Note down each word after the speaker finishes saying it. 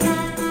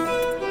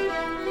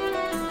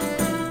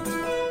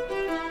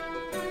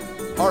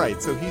right,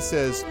 so he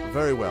says,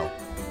 very well.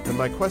 And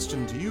my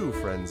question to you,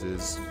 friends,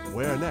 is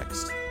where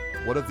next?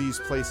 What of these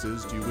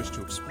places do you wish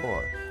to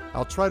explore?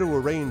 I'll try to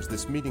arrange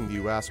this meeting that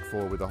you ask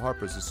for with the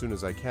Harpers as soon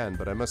as I can,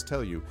 but I must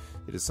tell you,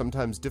 it is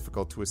sometimes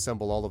difficult to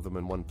assemble all of them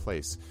in one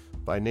place.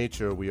 By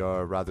nature, we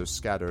are rather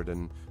scattered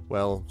and,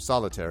 well,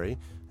 solitary,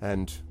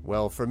 and,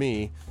 well, for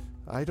me,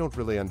 I don't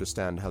really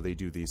understand how they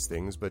do these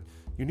things, but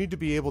you need to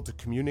be able to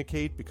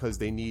communicate because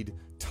they need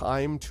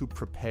time to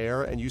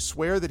prepare, and you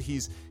swear that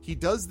he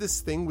does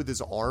this thing with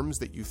his arms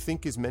that you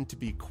think is meant to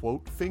be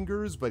quote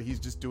fingers, but he's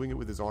just doing it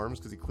with his arms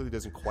because he clearly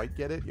doesn't quite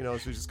get it, so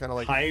he's just kind of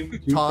like,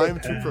 time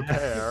to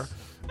prepare.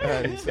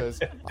 And he says,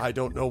 I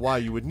don't know why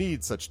you would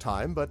need such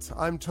time, but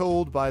I'm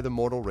told by the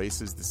mortal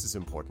races this is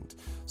important.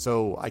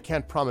 So I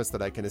can't promise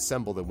that I can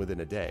assemble them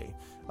within a day.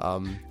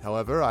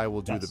 However, I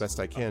will do the best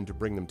I can to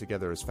bring them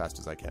together as fast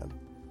as I can.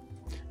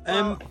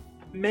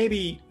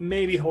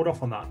 Maybe hold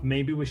off on that.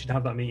 Maybe we should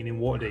have that meeting in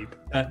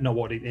Waterdeep. Not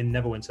Waterdeep, in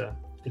Neverwinter,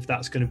 if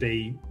that's going to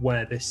be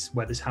where this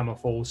hammer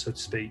falls, so to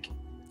speak.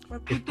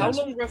 How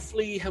long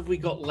roughly have we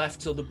got left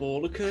till the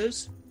ball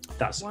occurs?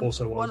 That's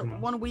also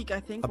one week, I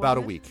think. About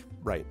a week,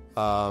 right?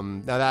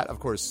 Now that, of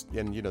course,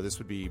 and this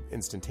would be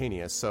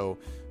instantaneous. So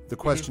the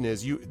question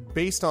is,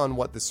 based on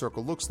what the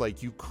circle looks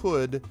like, you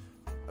could.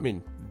 I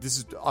mean, this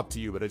is up to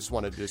you, but I just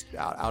wanted to just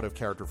out of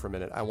character for a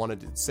minute. I wanted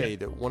to say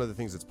that one of the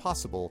things that's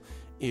possible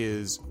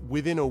is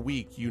within a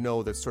week,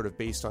 that's sort of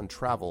based on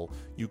travel,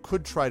 you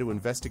could try to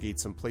investigate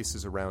some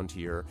places around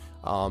here,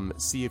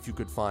 see if you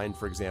could find,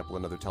 for example,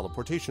 another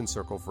teleportation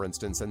circle, for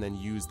instance, and then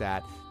use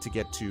that to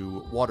get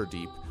to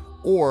Waterdeep.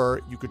 Or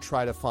you could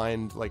try to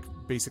find,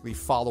 basically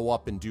follow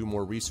up and do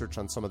more research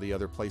on some of the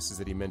other places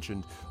that he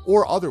mentioned,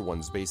 or other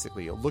ones,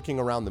 basically, looking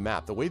around the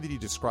map. The way that he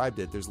described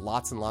it, there's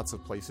lots and lots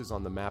of places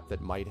on the map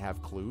that might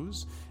have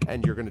clues,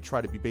 and you're going to try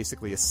to be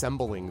basically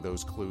assembling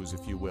those clues,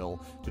 if you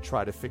will, to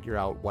try to figure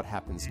out what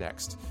happens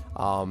next.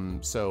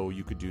 So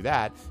you could do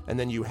that, and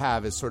then you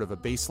have as sort of a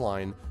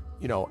baseline,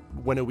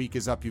 when a week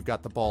is up, you've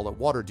got the ball at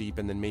Waterdeep,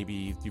 and then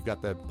maybe you've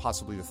got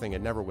possibly the thing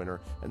at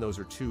Neverwinter, and those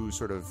are two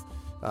sort of,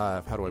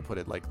 how do I put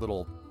it, like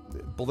little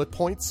bullet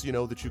points,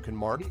 that you can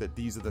mark that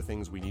these are the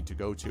things we need to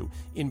go to.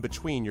 In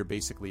between, you're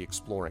basically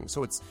exploring.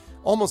 So it's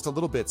almost a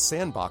little bit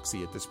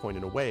sandboxy at this point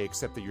in a way,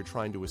 except that you're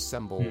trying to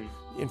assemble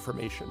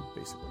information,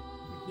 basically.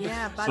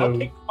 Yeah, but... So,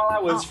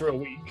 hours for a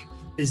week.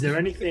 Is there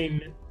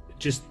anything,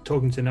 just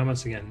talking to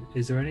Namas again,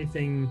 is there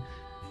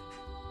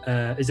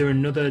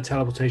another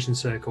teleportation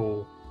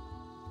circle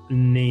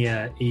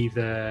near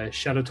either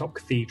Shadowtop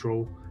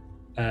Cathedral,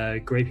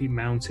 Grey Peak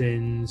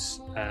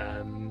Mountains,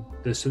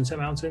 the Sunset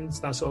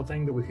Mountains, that sort of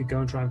thing, that we could go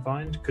and try and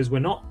find? Because we're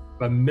not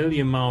a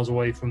million miles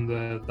away from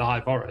the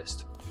High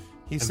Forest.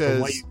 He says,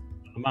 from what you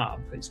on the map,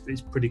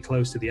 it's pretty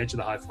close to the edge of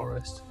the High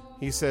Forest.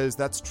 He says,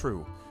 that's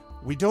true.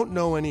 We don't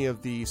know any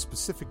of the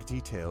specific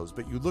details,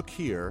 but you look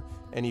here,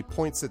 and he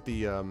points at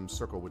the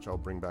circle, which I'll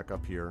bring back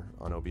up here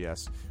on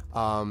OBS.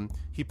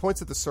 He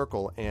points at the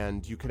circle,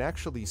 and you can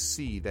actually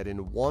see that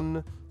in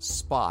one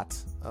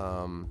spot,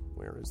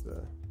 where are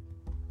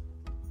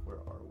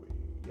we?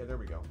 Yeah, there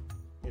we go.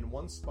 In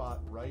one spot,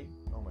 right?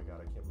 Oh my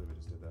God, I can't believe I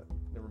just did that.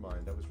 Never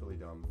mind, that was really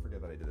dumb.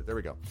 Forget that I did it. There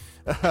we go.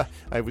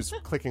 I was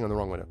clicking on the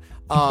wrong window.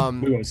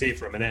 We won't see it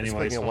for a minute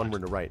anyway. Clicking on one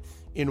window, right?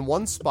 In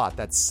one spot,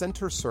 that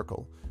center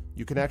circle,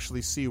 you can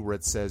actually see where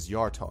it says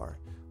Yartar.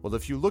 Well,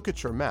 if you look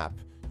at your map,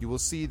 you will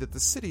see that the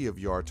city of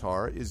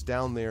Yartar is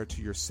down there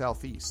to your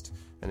southeast.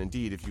 And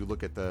indeed, if you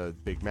look at the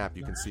big map,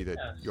 you can see that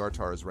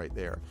Yartar is right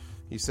there.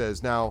 He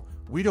says, now,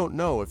 we don't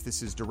know if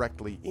this is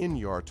directly in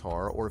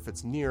Yartar or if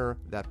it's near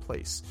that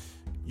place.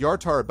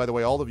 Yartar, by the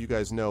way, all of you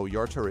guys know,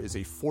 Yartar is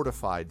a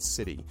fortified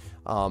city.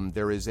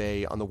 There is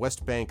on the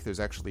west bank, there's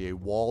actually a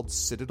walled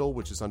citadel,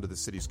 which is under the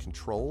city's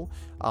control,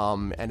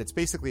 and it's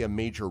basically a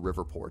major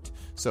river port.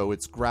 So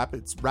it's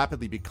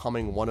rapidly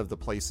becoming one of the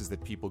places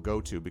that people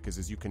go to, because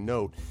as you can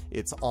note,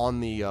 it's on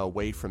the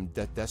way from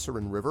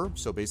Desserin River.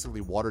 So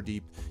basically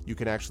Waterdeep, you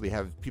can actually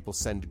have people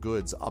send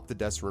goods up the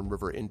Desserin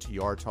River into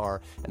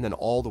Yartar, and then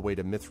all the way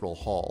to Mithril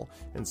Hall.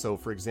 And so,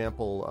 for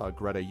example,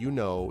 Greta, you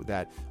know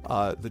that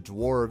the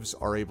dwarves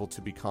are able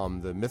to become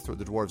the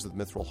dwarves of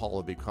the Mithril Hall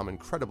have become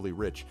incredibly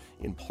rich,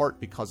 in part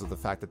because of the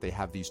fact that they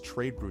have these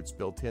trade routes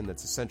built in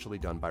that's essentially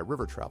done by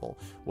river travel.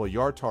 Well,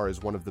 Yartar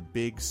is one of the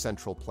big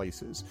central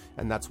places,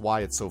 and that's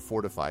why it's so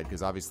fortified,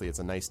 because obviously it's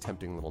a nice,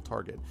 tempting little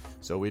target.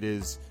 So it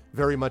is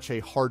very much a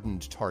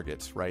hardened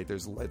target, right?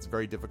 It's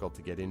very difficult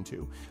to get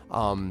into.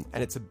 And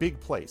it's a big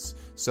place.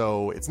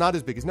 So it's not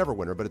as big as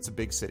Neverwinter, but it's a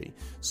big city.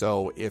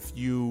 So if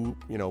you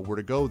were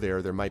to go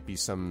there, there might be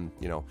some,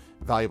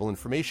 valuable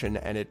information,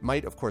 and it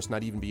might, of course,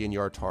 not even be in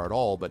Yartar at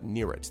all, but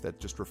near it. That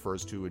just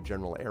refers to a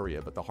general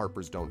area, but the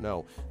Harpers don't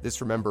know.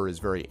 This, remember, is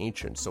very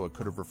ancient, so it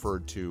could have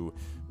referred to,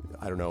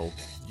 I don't know,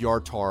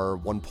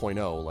 Yartar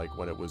 1.0, like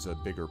when it was a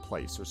bigger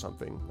place or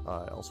something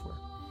elsewhere.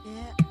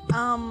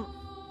 Yeah.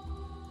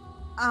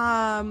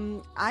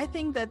 I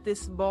think that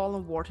this ball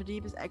of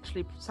Waterdeep is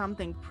actually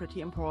something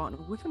pretty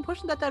important. We've been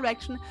pushing that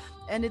direction,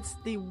 and it's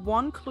the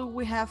one clue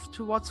we have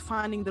towards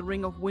finding the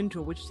Ring of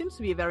Winter, which seems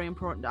to be a very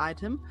important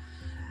item.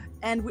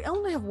 and we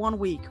only have 1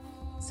 week.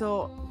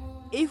 So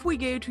if we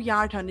go to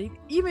Yartown,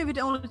 even if it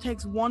only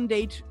takes 1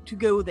 day to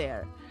go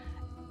there,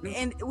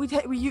 and we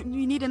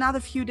need another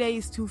few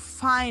days to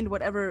find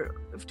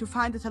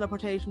the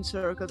teleportation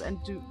circles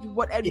and do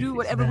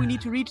whatever we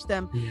need to reach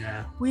them.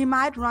 Yeah. We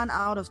might run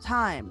out of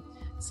time.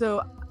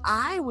 So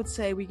I would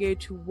say we go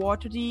to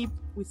Waterdeep.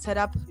 We set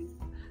up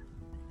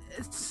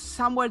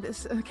somewhere,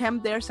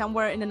 camp there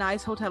somewhere in a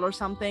nice hotel or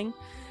something.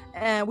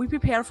 We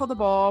prepare for the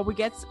ball.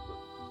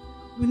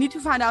 We need to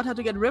find out how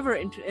to get River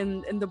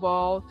in the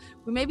ball.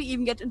 We maybe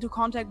even get into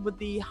contact with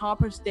the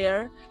Harpers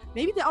there.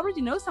 Maybe they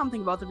already know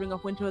something about the Ring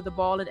of Winter, the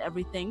ball, and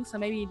everything. So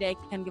maybe they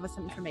can give us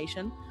some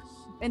information.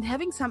 And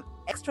having some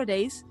extra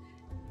days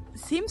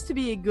seems to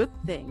be a good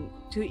thing,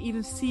 to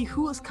even see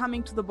who is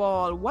coming to the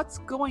ball, what's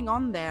going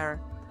on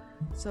there.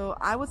 So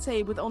I would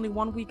say with only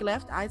 1 week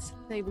left, I'd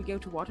say we go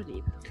to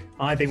Waterdeep.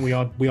 I think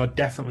we are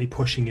definitely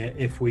pushing it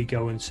if we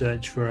go and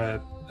search for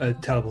a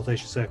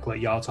teleportation circle at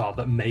Yartar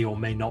that may or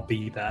may not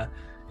be there.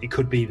 It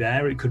could be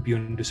there, it could be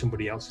under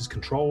somebody else's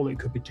control, it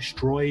could be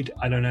destroyed,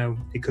 I don't know,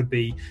 it could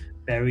be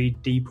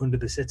buried deep under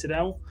the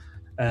Citadel.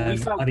 We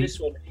found this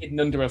one hidden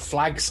under a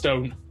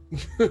flagstone.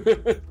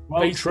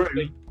 Well,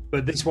 true,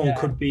 but this one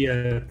could be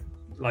a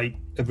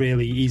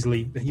really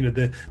easily,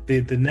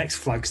 the next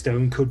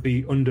flagstone could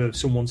be under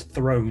someone's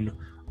throne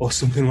or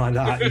something like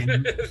that.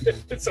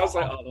 It sounds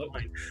like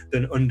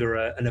than under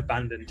an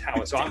abandoned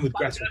tower. So I'm with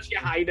Gretel.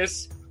 Your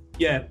Highness.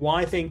 Yeah, well,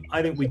 I think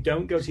we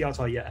don't go to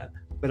Yartar yet,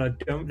 but I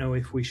don't know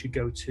if we should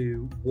go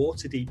to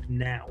Waterdeep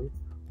now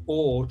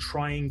or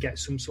try and get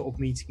some sort of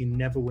meeting in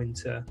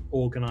Neverwinter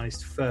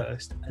organised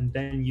first and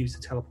then use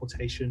the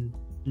teleportation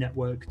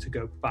network to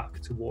go back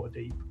to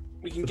Waterdeep.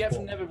 We can get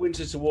from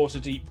Neverwinter to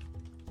Waterdeep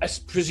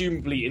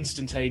presumably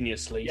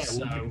instantaneously. Yeah,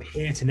 so we'll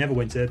here to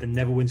Neverwinter, then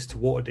Neverwinter to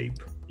Waterdeep.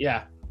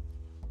 Yeah.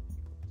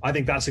 I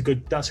think that's a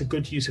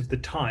good use of the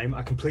time.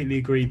 I completely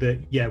agree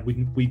that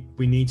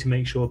we need to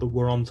make sure that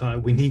we're on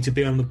time. We need to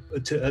be at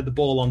the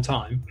ball on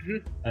time.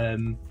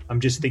 Mm-hmm. I'm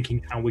just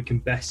thinking how we can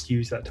best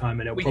use that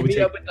time, and we can meet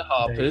up with the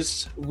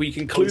Harpers. We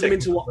can clue them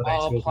into what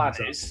our plan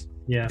is.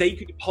 Yeah. They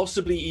could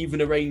possibly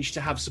even arrange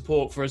to have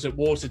support for us at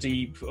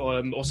Waterdeep,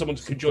 or someone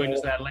could join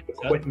us there later.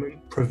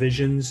 Equipment,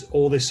 provisions,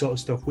 all this sort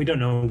of stuff. We don't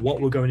know what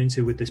we're going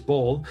into with this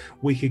ball.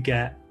 We could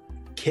get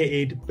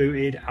kitted,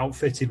 booted,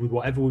 outfitted with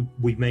whatever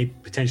we may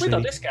potentially with our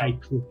need.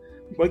 Discount.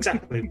 Well,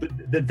 exactly, but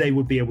that they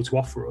would be able to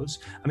offer us.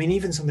 I mean,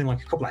 even something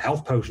like a couple of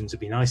health potions would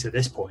be nice at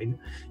this point.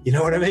 You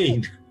know what I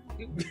mean?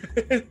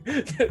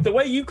 The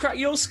way you crack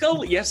your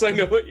skull, yes, I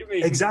know what you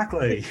mean.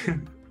 Exactly.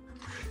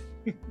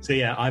 So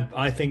yeah,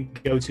 I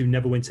think go to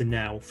Neverwinter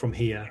now from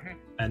here,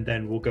 and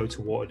then we'll go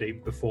to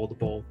Waterdeep before the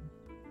ball.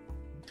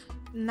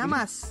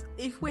 Namas,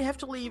 if we have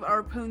to leave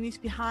our ponies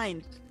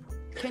behind,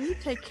 can you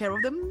take care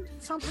of them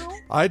somehow?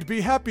 I'd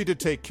be happy to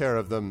take care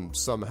of them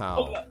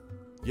somehow.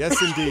 Yes,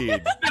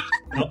 indeed.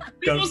 No,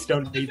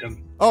 don't eat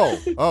them. Well,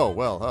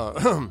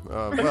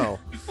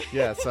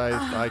 yes,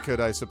 I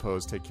could, I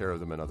suppose, take care of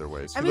them in other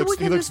ways. He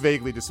looks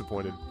vaguely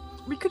disappointed.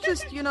 We could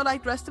just,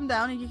 dress them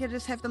down, and you could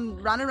just have them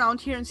run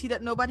around here and see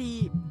that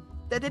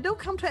that they don't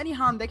come to any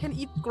harm. They can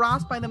eat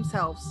grass by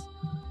themselves,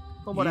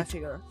 from what I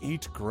figure.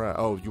 Eat grass?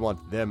 Oh, you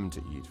want them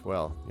to eat?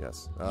 Well,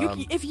 yes.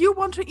 If you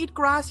want to eat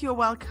grass, you're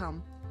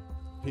welcome.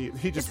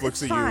 He just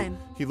looks at you.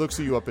 He looks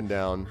at you up and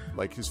down,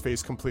 like his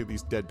face completely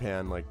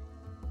deadpan, like,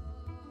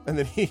 and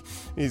then he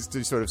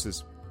sort of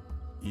says,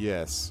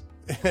 "Yes,"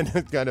 and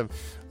it kind of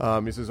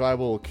he says, "I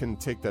can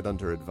take that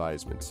under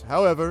advisement.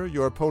 However,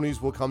 your ponies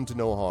will come to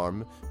no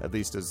harm, at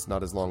least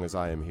not as long as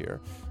I am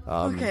here.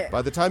 Okay.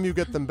 By the time you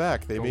get them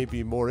back, they may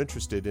be more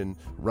interested in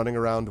running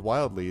around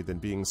wildly than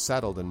being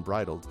saddled and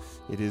bridled.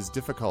 It is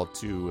difficult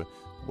to,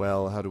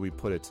 well, how do we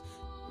put it,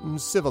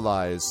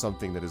 civilize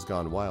something that has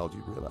gone wild,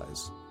 you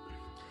realize."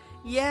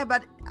 Yeah,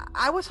 but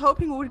I was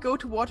hoping we would go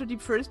to Waterdeep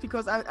first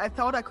because I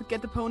thought I could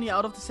get the pony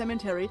out of the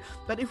cemetery.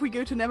 But if we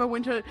go to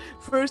Neverwinter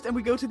first and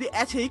we go to the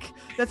attic,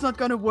 that's not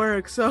going to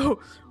work. So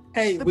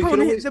hey, the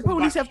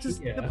ponies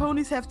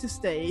have to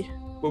stay.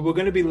 Well, we're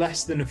going to be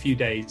less than a few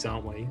days,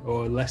 aren't we?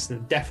 Or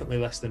definitely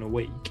less than a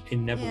week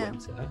in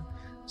Neverwinter. Yeah.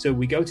 So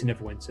we go to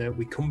Neverwinter,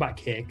 we come back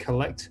here,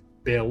 collect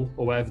Bill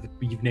or whatever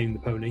you've named the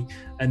pony,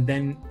 and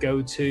then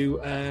go to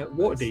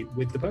Waterdeep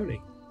with the pony.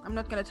 I'm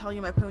not going to tell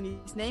you my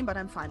pony's name, but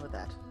I'm fine with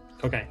that.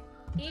 Okay.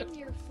 In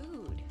your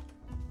food.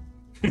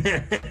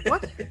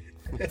 What?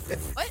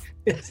 What?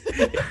 It's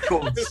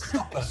called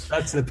Supper.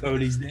 That's the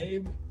pony's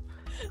name.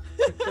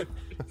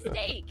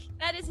 Steak.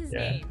 That is his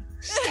name.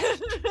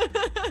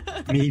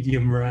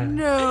 Medium rare.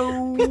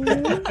 No.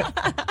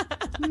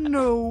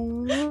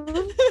 No.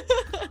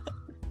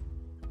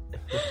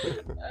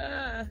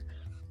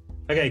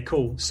 Okay,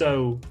 cool.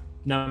 So,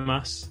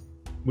 Namas,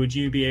 would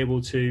you be able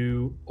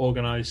to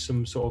organise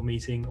some sort of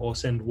meeting or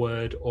send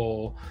word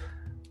or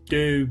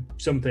do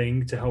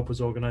something to help us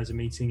organise a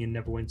meeting in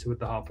Neverwinter with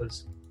the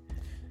Harpers?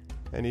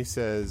 And he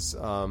says,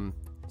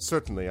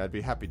 certainly, I'd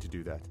be happy to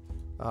do that.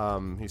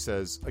 He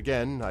says,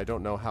 again, I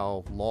don't know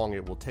how long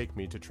it will take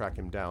me to track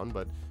him down,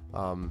 but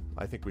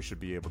I think we should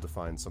be able to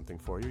find something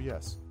for you,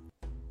 yes.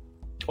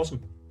 Awesome.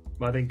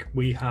 I think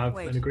we have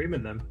Wait. an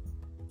agreement then.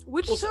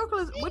 Which Also- circle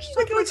is going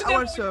to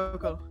our Neverwinter.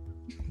 circle?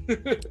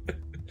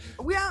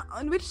 We are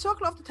on which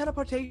circle of the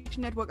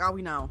teleportation network are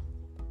we now?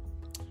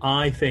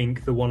 I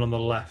think the one on the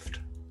left.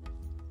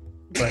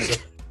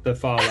 Like the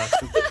far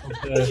left.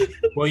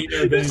 Well, you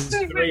know, there's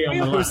three on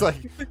the I was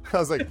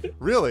left. like,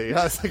 really?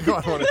 I was like, I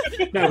want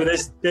to. No, but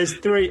there's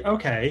three.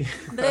 Okay.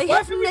 They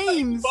have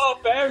names.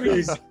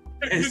 Barbarians.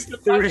 There's It's the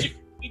three. magic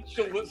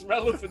sigil that's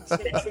relevant to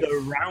It's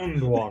the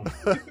round one.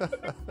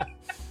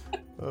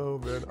 Oh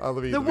man,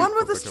 let me. The let me one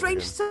with put the back up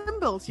strange again.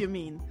 symbols, you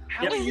mean?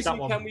 How Yep, easily that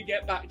one. can we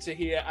get back to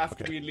here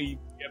after we leave,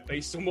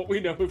 based on what we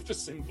know of the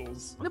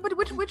symbols? No, but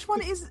which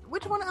one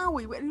are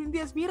we?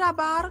 There's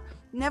Mirabar,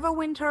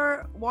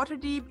 Neverwinter,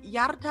 Waterdeep,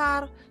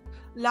 Yartar,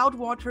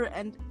 Loudwater,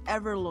 and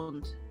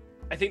Everlund.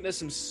 I think there's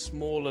some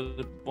smaller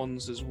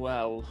ones as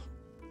well.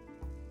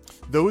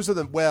 Those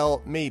are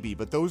maybe,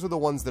 but those are the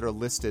ones that are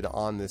listed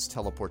on this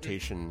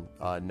teleportation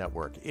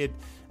network.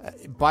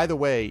 By the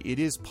way, it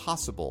is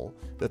possible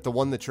that the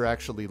one that you're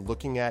actually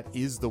looking at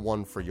is the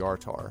one for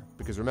Yartar.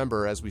 Because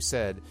remember, as we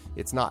said,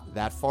 it's not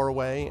that far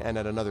away, and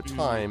at another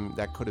time,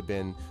 that could have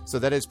been... So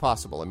that is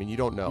possible. I mean, you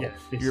don't know.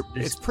 Yeah,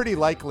 It's pretty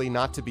likely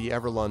not to be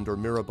Everlund or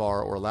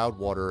Mirabar or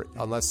Loudwater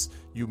unless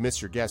you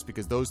miss your guess,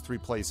 because those three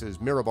places...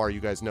 Mirabar, you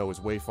guys know, is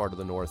way far to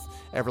the north.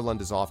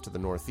 Everlund is off to the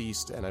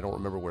northeast, and I don't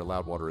remember where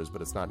Loudwater is,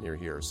 but it's not near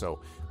here.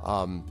 So,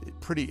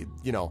 pretty,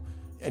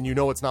 and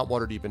it's not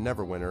Waterdeep and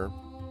Neverwinter.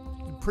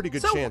 Pretty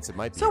good chance it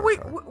might be. So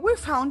Yartar. we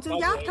found the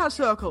Yartar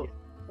circle.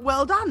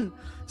 Well done.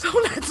 So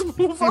let's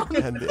move on.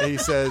 And he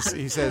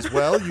says,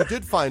 well, you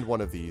did find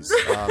one of these,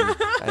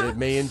 and it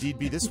may indeed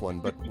be this one,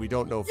 but we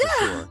don't know for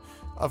sure.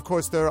 Of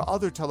course, there are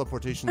other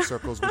teleportation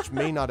circles which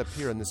may not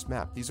appear in this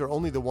map. These are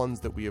only the ones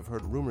that we have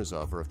heard rumors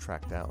of or have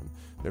tracked down.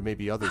 There may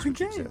be others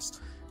which Okay.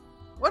 exist.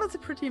 What is a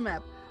pretty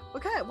map?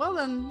 Okay, well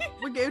then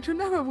we go to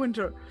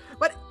Neverwinter.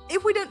 But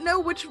if we don't know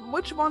which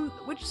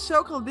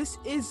circle this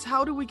is,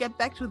 how do we get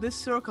back to this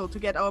circle to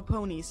get our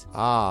ponies?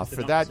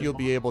 For that you'll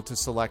be able to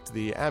select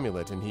the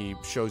amulet, and he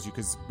shows you,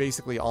 because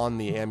basically on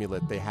the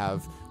amulet they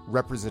have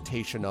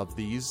representation of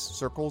these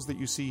circles that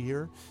you see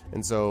here,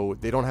 and so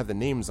they don't have the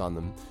names on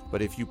them,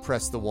 but if you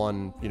press the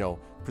one,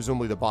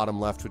 presumably the bottom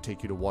left would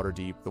take you to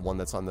Waterdeep, the one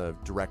that's on the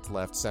direct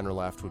left, center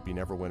left would be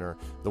Neverwinter,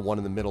 the one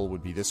in the middle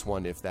would be this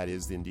one, if that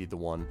is indeed the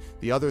one.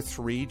 The other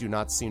three do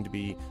not seem to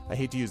be, I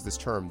hate to use this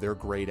term, they're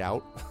grayed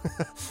out.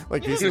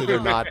 Like basically they're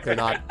not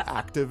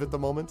active at the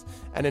moment.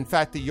 And in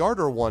fact, the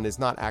Yartar one is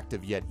not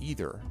active yet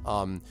either.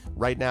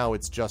 Right now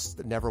it's just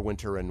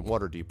Neverwinter and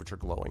Waterdeep which are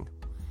glowing.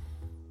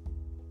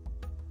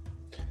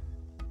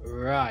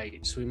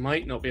 Right, so we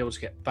might not be able to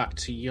get back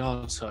to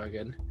Yartar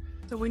again.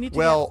 So we need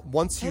to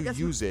Once you take us-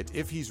 use it,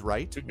 if he's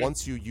right,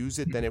 once you use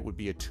it, then it would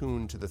be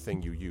attuned to the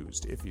thing you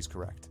used, if he's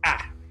correct.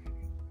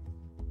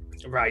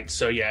 Right,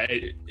 so yeah,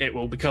 it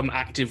will become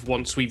active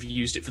once we've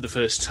used it for the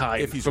first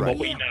time, If he's from right.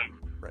 what we know.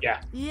 Right.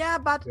 Yeah. Yeah,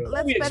 but Yeah.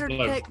 let's We better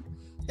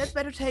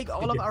explode. take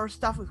all of our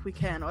stuff if we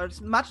can, or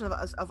as much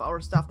of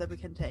our stuff that we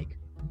can take.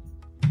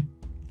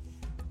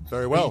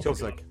 Very Are well. you talking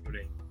It's like, about the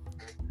pony?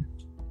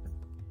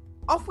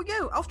 Off we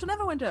go, off to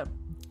Neverwinter.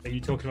 Are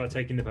you talking about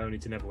taking the pony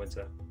to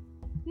Neverwinter?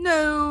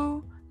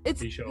 No,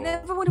 it's Are you sure?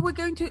 Neverwinter. We're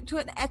going to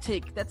an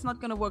attic. That's not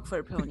going to work for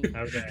a pony.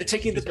 Okay. They're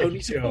taking the Just making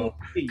pony to sure, Waterdeep.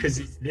 because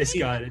it's this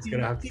guy that's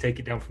going to have to take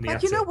it down from the But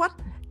attic. you know what?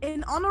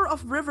 In honor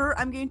of River,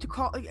 I'm going to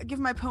give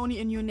my pony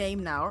a new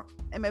name now,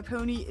 and my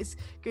pony is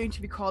going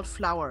to be called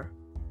Flower.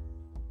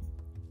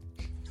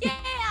 Yeah,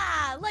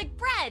 like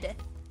bread.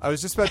 I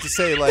was just about to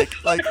say, like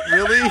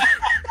really?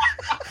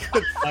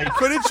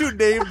 Couldn't you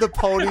name the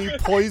pony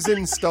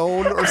Poison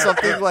Stone or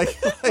something like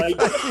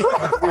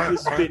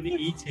River's been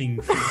eating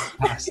for the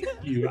past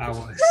few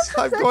hours.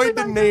 I'm going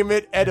to name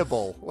it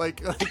Edible.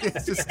 Like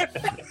it's just.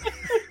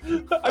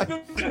 I've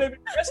been living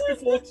just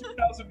before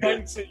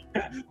 2019.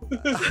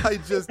 I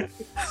just.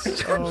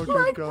 Oh good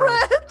Like God.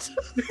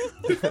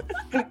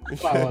 bread.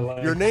 Flower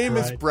like Your name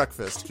is bread.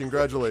 Breakfast.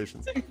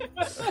 Congratulations.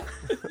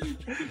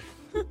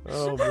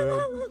 Oh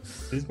man.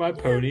 This is my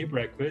pony,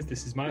 breakfast.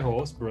 This is my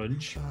horse,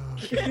 brunch. I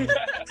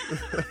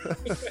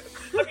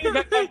mean,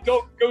 that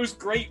dog goes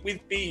great with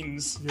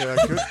beans. Yeah,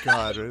 good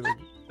God. Right?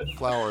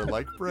 Flour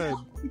like bread.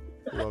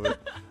 Love it.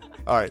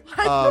 All right.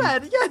 Like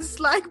bread, yes,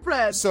 like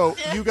bread. So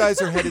you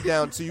guys are headed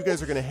down. So you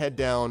guys are going to head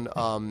down,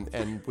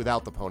 and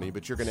without the pony,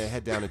 but you're going to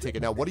head down and take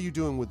it. Now, what are you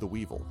doing with the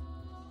Weevil?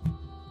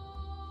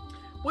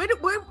 Wait,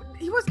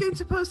 he was going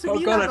supposed to Oh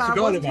be god, that I bar,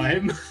 forgot wasn't about he?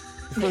 him.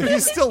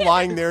 He's still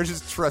lying there,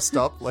 just trussed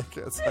up like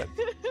it's like,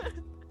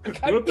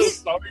 I feel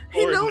sorry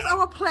He for him knows now.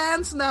 our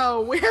plans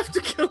now. We have to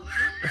kill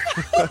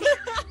him.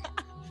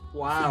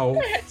 Wow.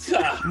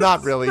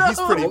 not really. He's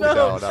pretty. No.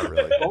 No, not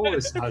really.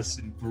 Boris has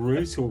some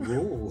brutal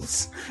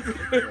rules.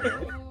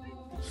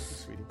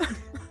 Sweetie.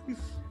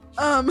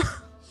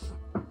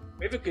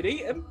 Maybe could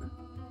eat him.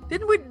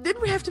 Didn't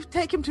we have to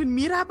take him to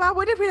Mirabar?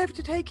 Where did we have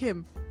to take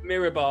him?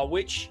 Mirabar,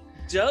 which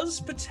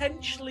does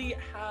potentially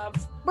have.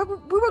 But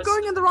we were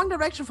going in the wrong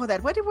direction for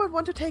that. Where did we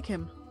want to take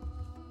him?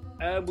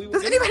 We were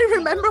Does gonna- anybody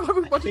remember what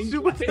we wanted to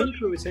do I with him?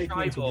 think we were taking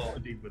him to Tribal.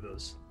 Waterdeep with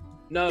us.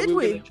 No, Did we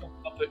were we? gonna chop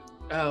up at...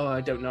 Oh,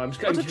 I don't know. I'm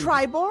just Or going to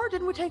Tribor?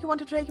 Didn't we want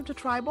to take him to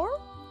Tribor?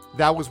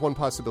 That was one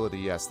possibility,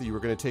 yes, that you were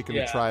going to take him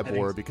Yeah, to I think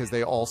Tribor so. because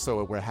they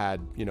also had,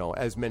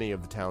 as many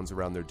of the towns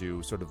around there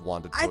do, sort of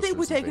wanted I think we posters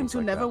and take him things to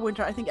like that.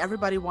 Neverwinter. I think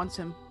everybody wants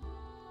him.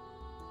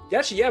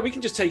 Actually, yeah, we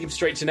can just take him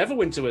straight to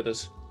Neverwinter with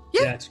us.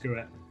 Yeah, screw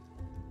it.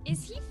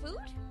 Is he food?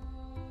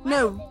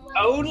 No.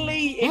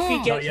 Only if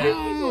he gets yet.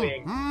 really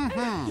annoying.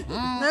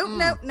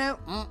 No.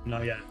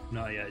 Not yet.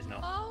 He's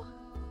not. Oh.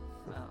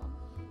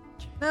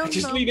 No,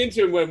 Just no. lean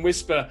into him and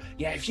whisper,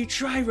 yeah, if you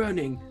try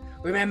running,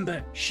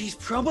 remember, she's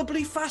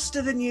probably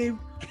faster than you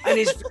and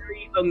is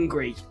very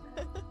hungry.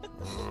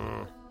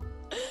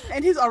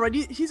 And he's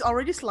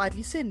already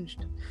slightly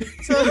singed.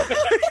 So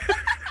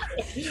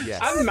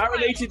Yes. And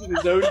marinated in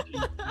his own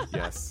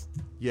Yes.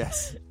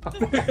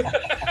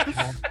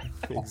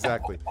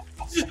 Exactly.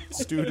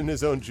 Stewed in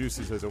his own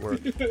juices, as it were.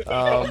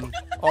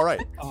 All right.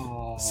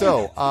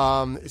 So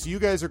you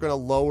guys are going to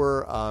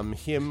lower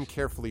him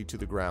carefully to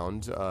the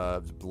ground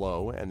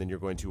below, and then you're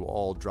going to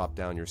all drop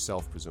down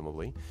yourself,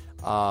 presumably.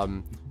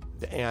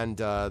 And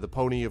the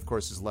pony, of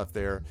course, is left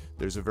there.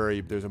 There's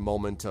a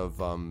moment of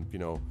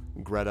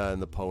Greta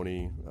and the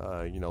pony,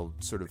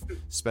 sort of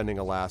spending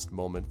a last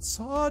moment. It's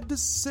hard to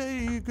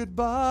say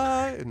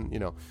goodbye, and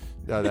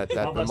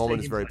that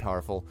moment is very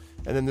powerful.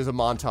 And then there's a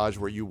montage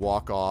where you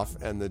walk off,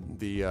 and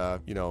the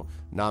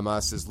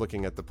Namas is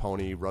looking at the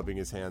pony, rubbing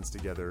his hands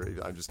together.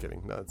 I'm just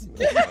kidding. No, that's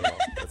not at all.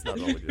 That's not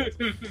at all what he does.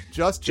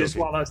 Just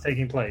joking. While that's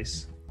taking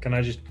place, can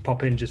I just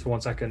pop in just for 1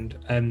 second?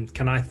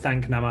 Can I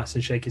thank Namas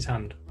and shake his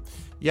hand?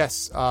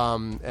 Yes,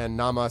 and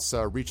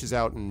Namas reaches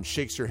out and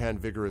shakes your hand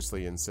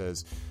vigorously and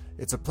says,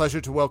 "It's a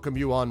pleasure to welcome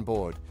you on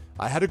board.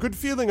 I had a good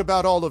feeling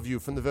about all of you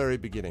from the very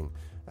beginning.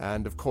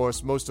 And, of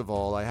course, most of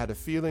all, I had a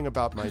feeling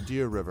about my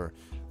dear River.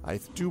 I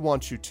do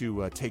want you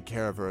to take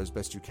care of her as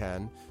best you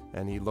can."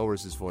 And he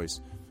lowers his voice.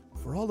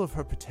 "For all of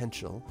her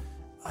potential,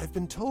 I've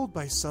been told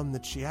by some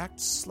that she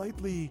acts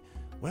slightly,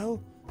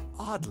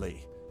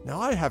 oddly. Now,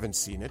 I haven't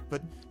seen it,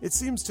 but it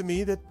seems to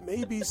me that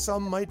maybe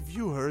some might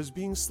view her as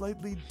being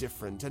slightly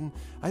different, and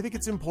I think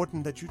it's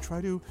important that you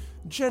try to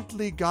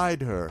gently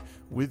guide her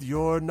with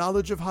your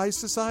knowledge of high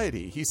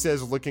society," he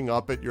says, looking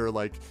up at your,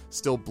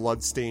 still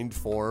blood-stained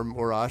form,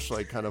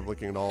 Urash, kind of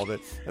looking at all of it,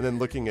 and then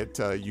looking at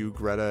you,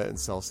 Greta, and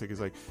Celsig,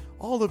 is like,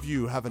 "All of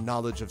you have a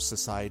knowledge of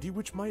society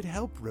which might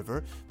help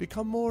River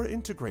become more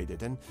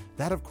integrated, and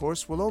that, of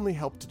course, will only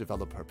help to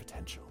develop her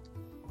potential."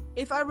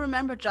 if I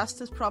remember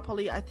justice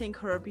properly, I think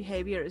her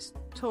behavior is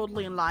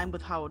totally in line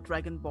with how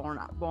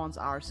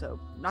Dragonborns are. So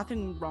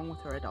nothing wrong with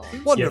her at all.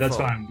 Wonderful. Yeah, that's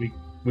fine.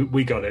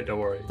 We got it. Don't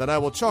worry. Then I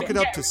will chalk it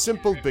up to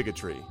simple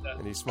bigotry.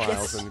 And he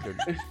smiles and good.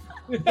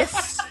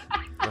 Yes.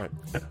 Right.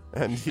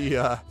 And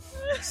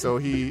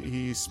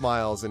he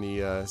smiles and he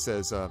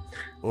says,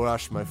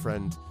 "Urash, my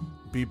friend,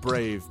 be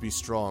brave, be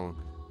strong,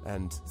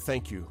 and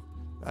thank you.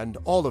 And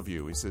all of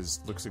you," he says,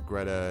 looks at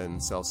Greta and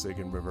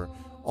Celsig and River,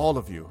 "all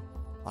of you.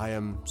 I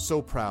am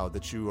so proud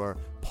that you are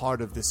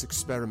part of this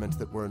experiment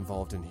that we're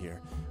involved in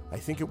here. I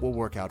think it will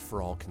work out for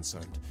all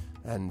concerned.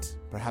 And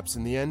perhaps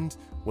in the end,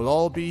 we'll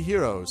all be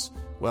heroes.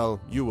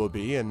 Well, you will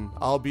be, and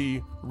I'll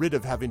be rid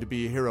of having to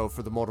be a hero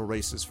for the mortal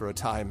races for a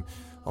time.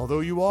 Although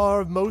you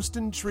are most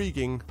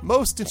intriguing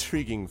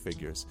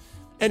figures.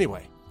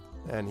 Anyway,"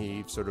 and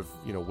he sort of,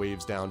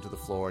 waves down to the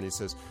floor and he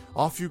says,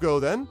 "Off you go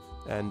then,"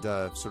 and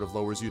sort of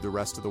lowers you the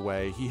rest of the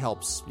way. He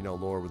helps,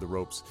 lower with the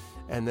ropes,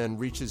 and then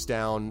reaches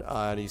down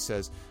and he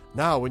says,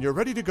 "Now, when you're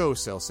ready to go,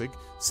 Celsig,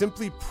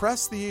 simply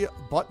press the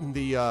button,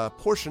 the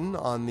portion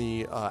on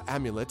the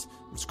amulet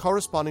which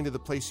corresponding to the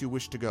place you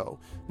wish to go.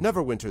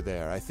 Neverwinter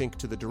there, I think,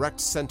 to the direct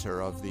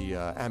center of the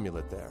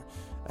amulet there.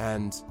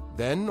 And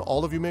then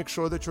all of you make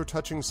sure that you're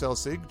touching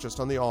Celsig just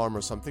on the arm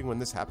or something when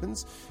this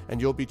happens,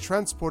 and you'll be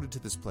transported to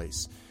this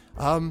place."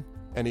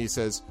 And he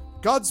says,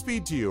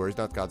 "Godspeed to you," or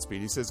not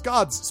Godspeed, he says,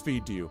 "God's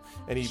speed to you."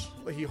 And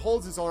he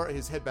holds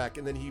his head back,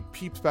 and then he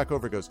peeps back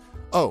over and goes,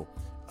 "Oh,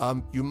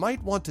 you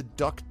might want to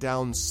duck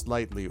down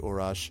slightly,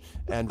 Urash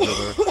and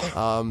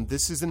River.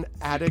 This is an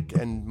attic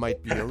and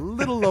might be a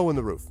little low in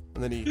the roof."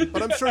 And then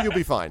but I'm sure you'll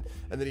be fine.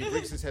 And then he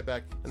brings his head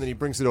back, and then he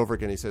brings it over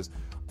again. He says,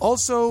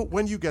 "Also,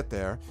 when you get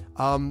there,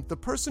 the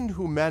person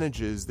who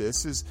manages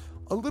this is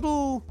a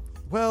little,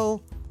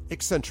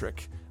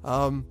 eccentric.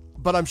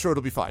 But I'm sure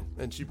it'll be fine."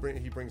 And he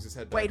brings his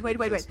head back. Wait.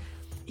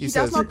 He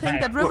says- does not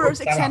think that River is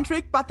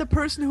eccentric, but the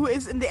person who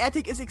is in the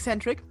attic is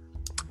eccentric.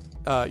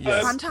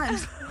 Yes.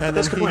 Sometimes. And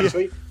That's then good point.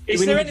 Sweet. Is Do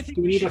we there need- anything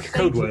do we we need should like a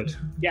code say to- word?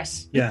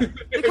 Yes. Yeah.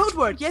 The code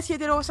word. Yes,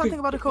 there was something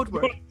about a code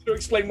word. To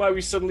explain why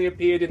we suddenly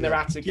appeared in their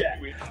attic. Yeah.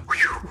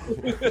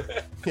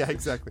 Yeah,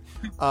 exactly.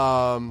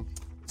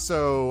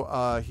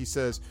 So he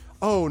says,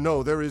 "Oh,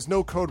 no, there is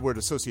no code word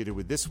associated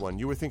with this one.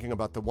 You were thinking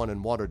about the one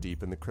in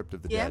Waterdeep in the Crypt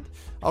of the Yeah. Dead.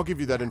 I'll give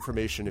you that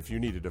information if you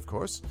need it, of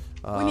course."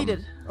 We need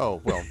it.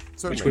 Oh, well, Which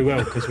certainly. we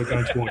will, because we're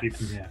going to Waterdeep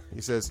from here.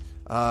 He says,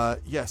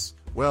 "Yes.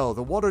 Well,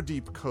 the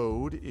Waterdeep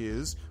code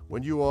is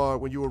when you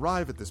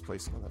arrive at this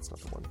place." No, that's not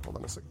the one. Hold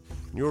on a second.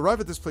 When you arrive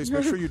at this place,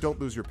 make sure you don't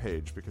lose your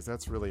page, because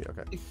that's really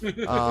okay.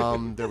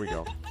 There we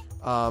go.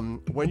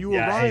 When you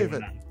Yeah, I hate arrive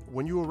when at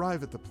when you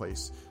arrive at the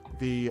place,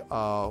 the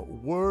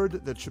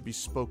word that should be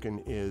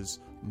spoken is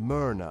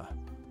Myrna.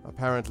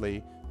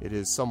 Apparently, it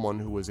is someone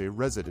who was a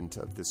resident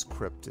of this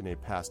crypt in a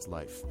past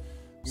life.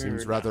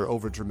 Seems rather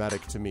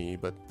overdramatic to me,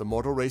 but the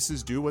mortal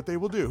races do what they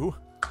will do.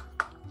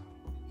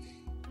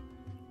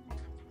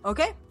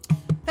 Okay.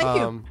 Thank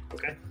you.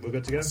 Okay, we're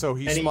good to go. So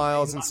he Any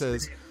smiles and last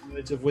says,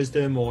 words of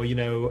wisdom or,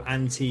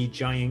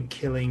 anti-giant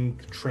killing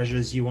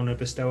treasures you want to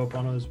bestow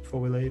upon us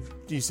before we leave?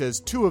 he says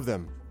 2 of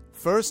them.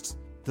 First,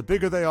 the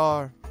bigger they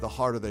are, the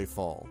harder they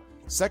fall.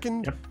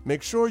 Second,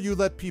 make sure you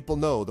let people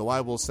know, though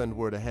I will send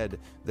word ahead,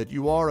 that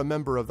you are a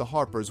member of the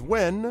Harpers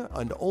when,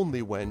 and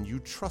only when, you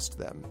trust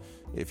them.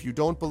 If you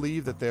don't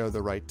believe that they are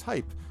the right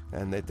type,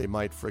 and that they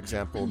might, for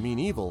example, mean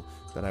evil,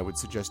 then I would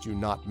suggest you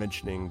not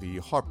mentioning the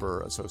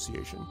Harper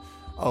Association.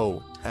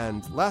 Oh,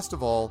 and last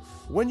of all,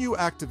 when you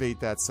activate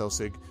that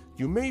Selsig,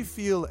 you may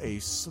feel a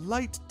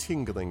slight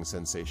tingling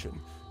sensation.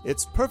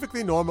 It's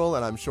perfectly normal,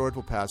 and I'm sure it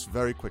will pass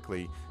very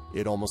quickly.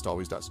 It almost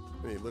always does.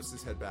 He lifts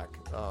his head back.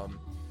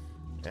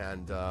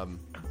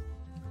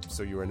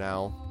 So you are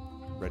now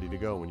ready to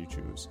go when you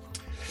choose.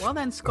 Well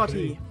then,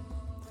 Scotty.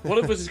 One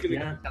of us is going to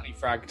get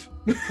telefragged.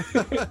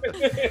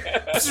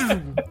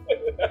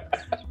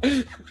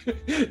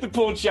 The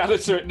poor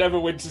janitor at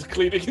Neverwinter's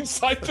cleaning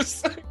inside the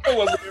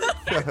circle.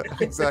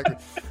 Exactly.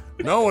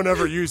 No one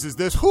ever uses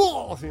this.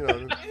 All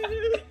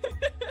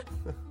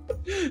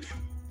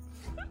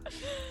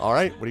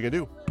right, what are you going to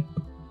do?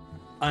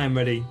 I am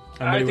ready.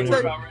 I think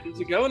we're about ready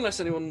to go, unless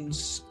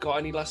anyone's got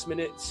any last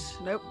minutes.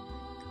 Nope.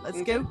 Let's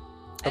go.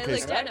 I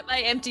look down at my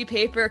empty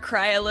paper,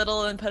 cry a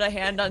little, and put a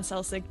hand on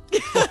Selsig.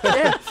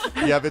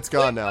 Yep, it's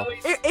gone now.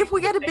 If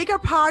we get a bigger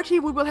party,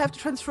 we will have to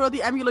transfer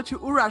the amulet to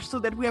Urash so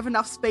that we have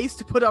enough space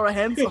to put our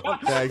hands on.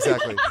 Yeah,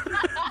 exactly.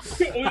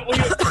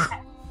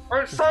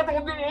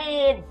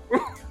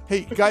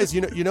 Hey guys,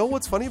 you know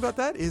what's funny about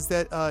that is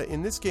that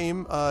in this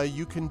game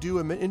you can do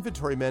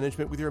inventory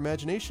management with your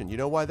imagination. You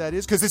know why that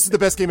is? Because this is the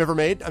best game ever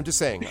made. I'm just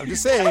saying.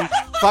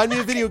 Find me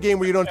a video game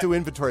where you don't do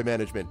inventory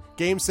management.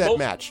 Game, set,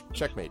 match.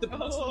 Checkmate.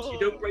 You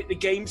don't break the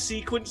game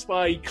sequence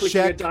by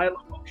clicking a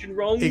dialogue option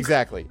wrong.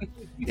 Exactly.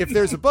 If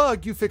there's a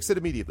bug, you fix it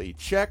immediately.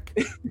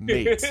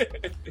 Checkmate.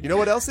 You know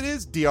what else it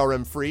is?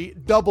 DRM free.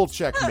 Double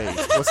checkmate.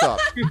 What's up?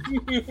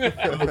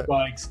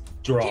 Bikes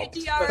dropped.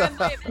 DRM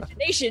my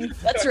imagination.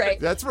 That's right.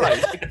 That's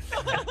right.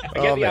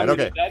 Oh man.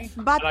 Okay.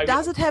 But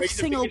does it have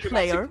single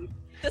player?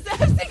 Does that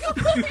have single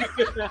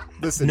player?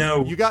 Listen,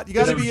 No. you got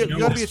to be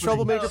a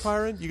troublemaker,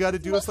 Pyron. You got to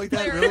do us like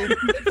that, really?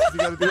 You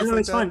got to do us No, like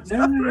it's that?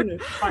 fine. No.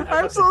 Fine.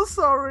 I'm so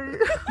sorry.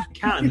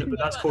 Can, but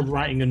that's called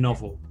writing a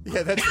novel.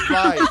 Yeah, that's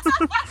right.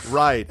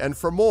 Right. And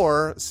for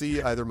more,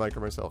 see either Mike or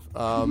myself.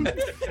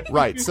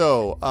 Right.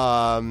 So,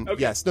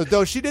 yes.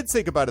 No, she did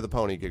say goodbye to the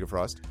pony,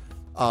 Gigafrost.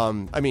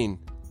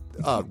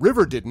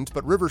 River didn't,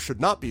 but River should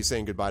not be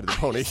saying goodbye to the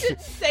pony.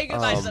 Say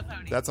goodbye to the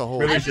pony. That's a whole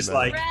River's issue, just man.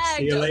 like,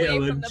 see you later,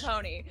 away from Lynch. the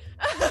pony.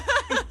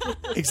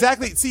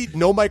 Exactly. See,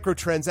 no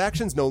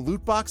microtransactions, no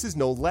loot boxes,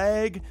 no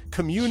lag,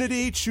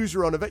 community, choose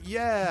your own event.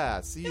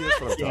 Yeah, see,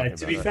 that's what I'm talking Yeah, about.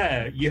 to be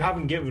fair, you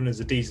haven't given us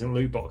a decent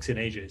loot box in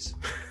ages.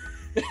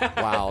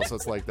 Wow, so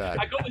it's like that.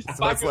 I got this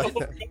So it's like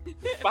that. bag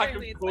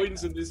Apparently of it's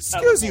coins and this.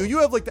 Excuse you, you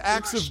have like the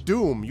Axe of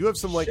Doom. You have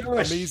some like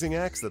Shush. amazing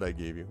axe that I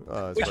gave you.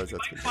 As far as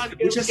that's concerned.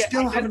 Which I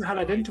still haven't had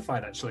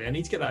identified, actually. I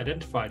need to get that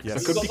identified. 'cause Yes. I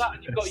You've could got be that,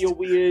 and you've got pissed. your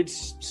weird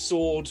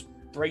sword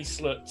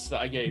bracelets that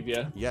I gave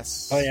you.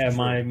 Yes. Oh yeah,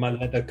 True. my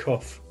leather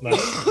cuff.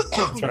 That's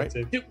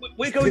attractive. Dude,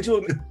 we're going to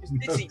a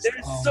city. There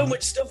is so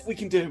much stuff we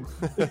can do.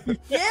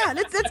 Yeah,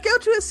 let's go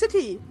to a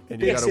city.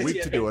 And you got a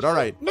week to do it. All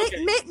right.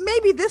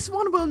 Maybe this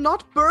one will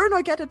not burn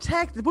or get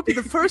attacked. It would be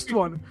the first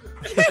one.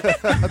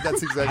 That's I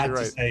exactly had to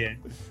right. say it.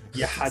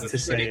 You had to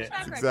say it.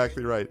 That's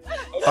exactly right.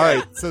 All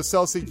right. So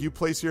Celsi, you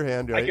place your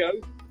hand, I right? go,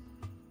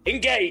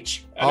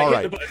 engage. And All I hit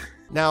right. the button.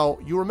 Now,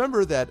 you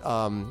remember that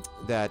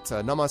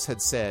Namas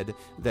had said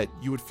that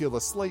you would feel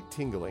a slight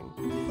tingling.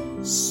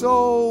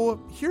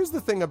 So, here's the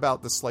thing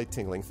about the slight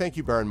tingling. Thank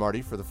you, Baron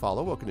Marty, for the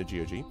follow. Welcome to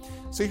GOG.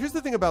 So, here's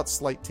the thing about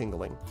slight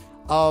tingling.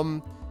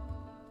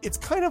 It's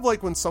kind of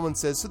like when someone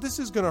says, so this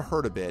is going to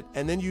hurt a bit,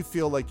 and then you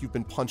feel like you've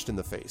been punched in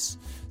the face.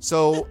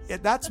 So,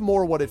 that's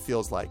more what it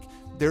feels like.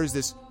 There's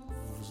this...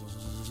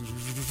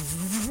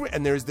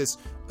 And there's this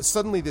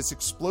suddenly this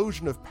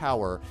explosion of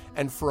power,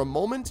 and for a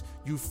moment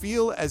you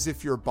feel as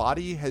if your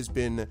body has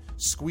been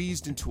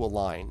squeezed into a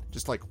line,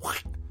 just like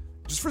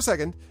just for a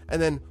second, and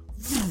then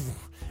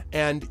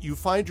and you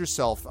find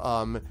yourself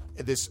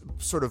this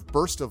sort of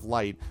burst of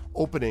light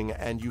opening,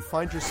 and you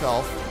find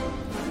yourself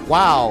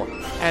wow,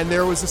 and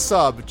there was a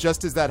sub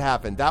just as that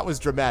happened. That was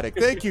dramatic.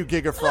 Thank you,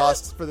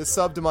 Gigafrost, for the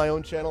sub to my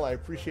own channel. I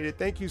appreciate it.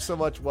 Thank you so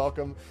much.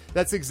 Welcome.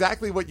 That's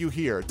exactly what you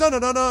hear. Dun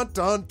dun dun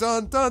dun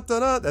dun dun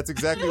dun. That's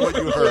exactly what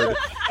you heard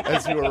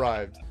as you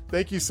arrived.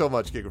 Thank you so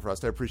much,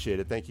 Gigafrost. I appreciate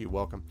it. Thank you.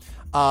 Welcome.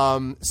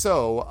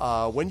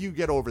 So when you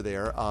get over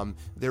there,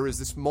 there is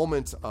this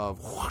moment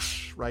of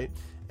whoosh, right?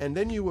 And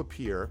then you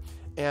appear,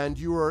 and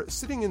you are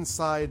sitting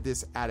inside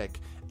this attic.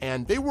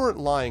 And they weren't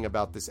lying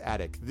about this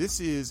attic. This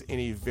is in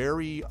a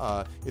very,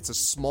 it's a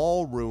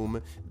small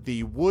room.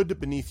 The wood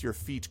beneath your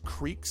feet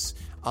creaks,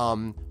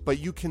 but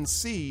you can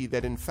see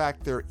that, in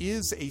fact, there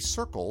is a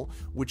circle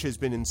which has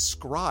been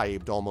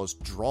inscribed,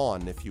 almost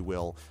drawn, if you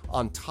will,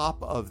 on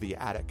top of the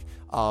attic.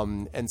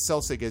 And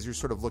Selsig, as you're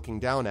sort of looking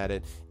down at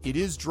it, it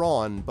is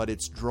drawn, but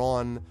it's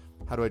drawn,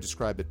 how do I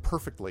describe it,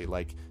 perfectly,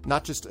 like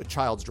not just a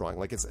child's drawing,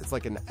 like it's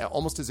like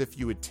almost as if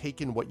you had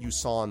taken what you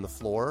saw on the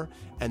floor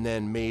and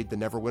then made the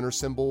Neverwinter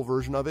symbol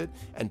version of it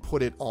and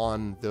put it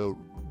on the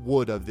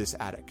wood of this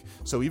attic.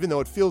 So even though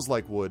it feels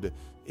like wood,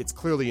 it's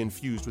clearly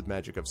infused with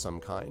magic of some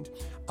kind.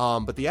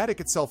 But the attic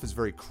itself is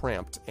very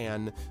cramped,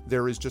 and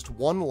there is just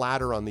one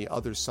ladder on the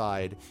other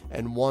side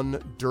and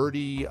one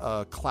dirty,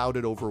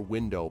 clouded-over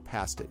window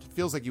past it. It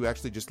feels like you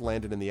actually just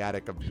landed in the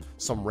attic of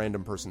some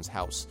random person's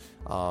house,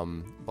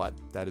 but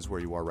that is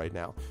where you are right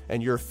now.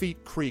 And your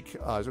feet creak,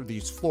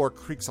 the floor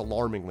creaks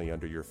alarmingly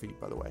under your feet,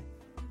 by the way.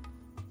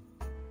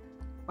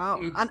 Wow.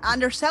 And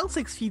under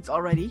Celtic's feet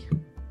already.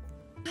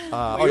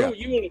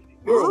 You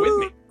were with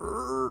me.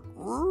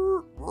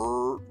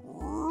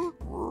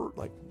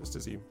 Like, just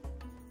as you...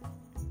 Oh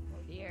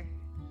dear.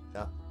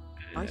 Yeah.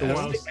 I'll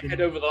stick my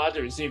head over the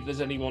ladder and see if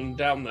there's anyone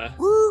down there.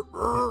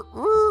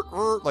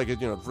 Like, you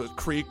know,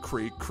 creak,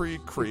 creak,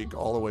 creak, creak,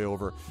 all the way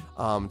over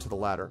to the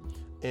ladder.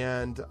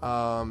 And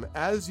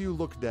as you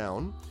look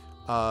down,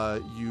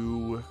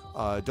 you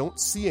don't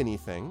see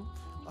anything,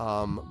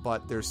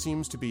 but there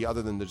seems to be,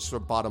 other than the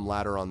sort of bottom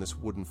ladder on this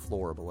wooden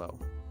floor below.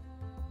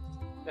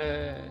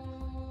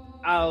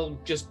 I'll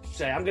just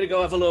say I'm going to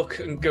go have a look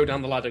and go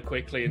down the ladder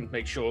quickly and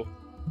make sure.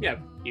 Yeah,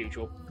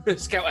 usual.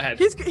 Scout ahead.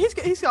 He's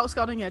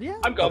scouting it, yeah.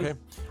 I'm gone. Okay.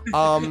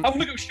 I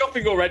want to go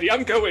shopping already.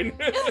 I'm going.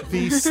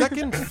 The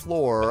second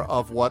floor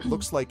of what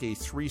looks like a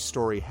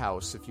 3-story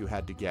house, if you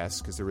had to guess,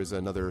 because there is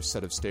another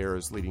set of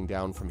stairs leading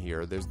down from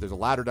here. There's a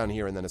ladder down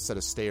here and then a set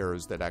of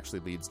stairs that actually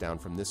leads down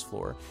from this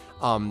floor.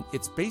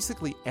 It's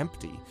basically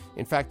empty.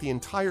 In fact, the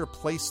entire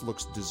place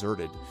looks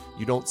deserted.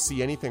 You don't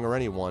see anything or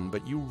anyone,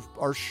 but you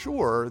are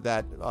sure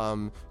that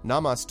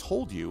Namas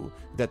told you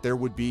that there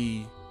would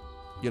be,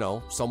 you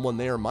know, someone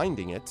there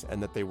minding it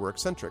and that they were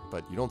eccentric,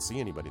 but you don't see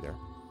anybody there.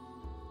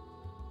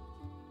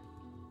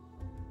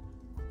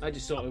 I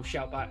just sort of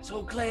shout back, "It's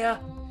all clear."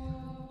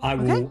 I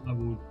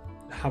will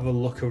have a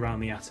look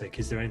around the attic.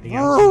 Is there anything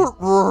else?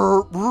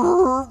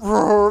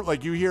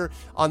 Like you hear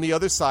on the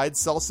other side,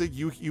 Selsig,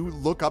 you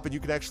look up and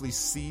you can actually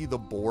see the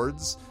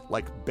boards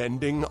like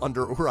bending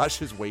under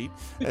Urash's weight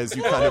as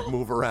you kind of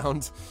move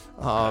around.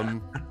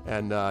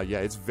 Yeah,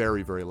 it's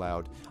very, very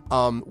loud.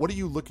 What are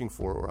you looking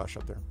for, Urash,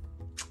 up there?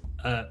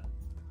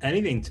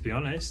 Anything, to be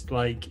honest,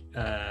 like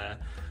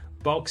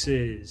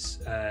boxes,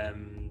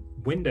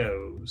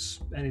 windows,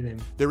 anything.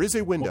 There is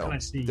a window. What can I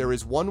see? There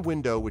is one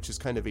window which is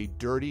kind of a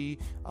dirty,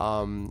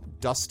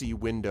 dusty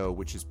window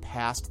which is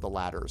past the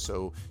ladder.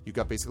 So you've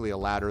got basically a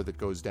ladder that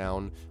goes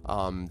down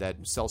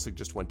that Selsig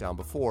just went down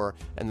before,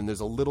 and then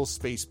there's a little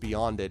space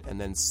beyond it, and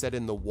then set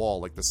in the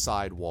wall, like the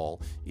side wall,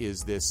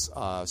 is this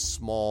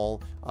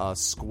small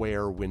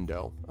square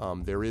window.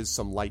 There is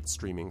some light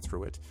streaming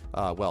through it.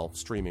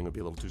 Streaming would be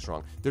a little too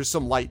strong. There's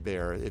some light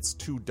there. It's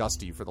too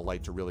dusty for the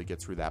light to really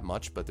get through that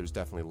much, but there's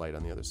definitely light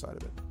on the other side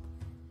of it.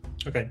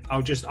 Okay,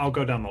 I'll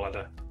go down the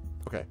ladder.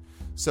 Okay,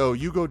 so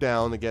you go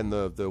down again.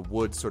 The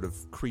wood sort of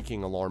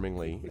creaking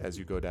alarmingly as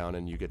you go down,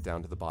 and you get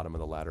down to the bottom of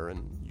the ladder,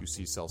 and you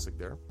see Selsig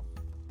there.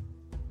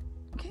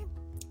 Okay.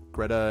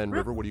 Greta and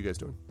River, what are you guys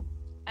doing?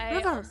 I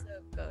River. also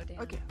go down.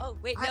 Okay. Oh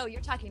wait, no,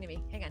 you're talking to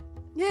me. Hang on.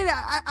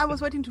 Yeah, I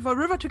was waiting for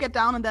River to get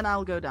down, and then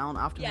I'll go down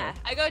after Yeah, her.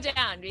 I go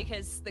down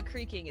because the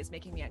creaking is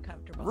making me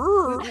uncomfortable.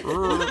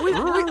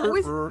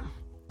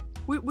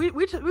 We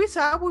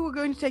said we were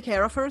going to take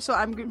care of her, so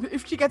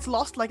if she gets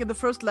lost like in the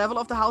first level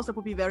of the house, that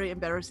would be very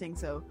embarrassing.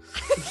 So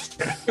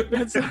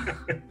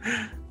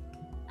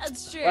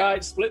That's true.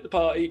 Right, split the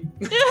party.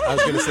 I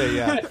was going to say,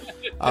 yeah.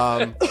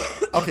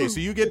 Okay, so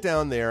you get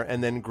down there,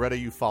 and then Greta,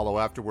 you follow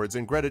afterwards.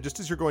 And Greta, just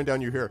as you're going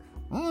down, you hear,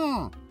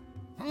 the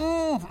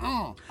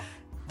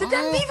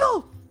damn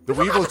weevil. The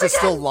weevil is just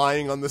still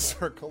lying on the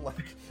circle,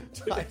 like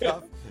tied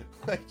up,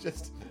 like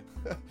just.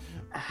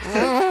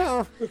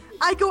 I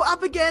go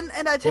up again,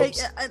 and I take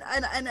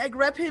and I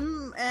grab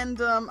him,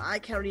 and I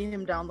carry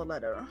him down the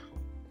ladder.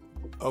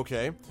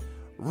 Okay.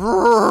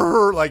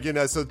 Like, you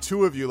know, so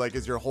two of you, like,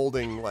 as you're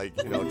holding, like,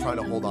 you know, trying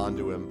to hold on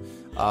to him.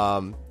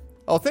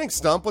 Oh, thanks,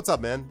 Stump. What's up,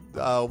 man?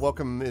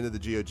 Welcome into the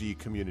GOG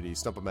community.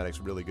 Stump-O-Matic's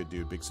a really good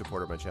dude, big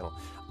supporter of my channel.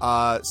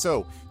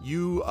 So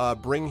you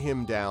bring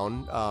him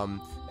down,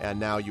 and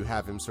now you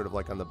have him sort of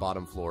like on the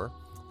bottom floor.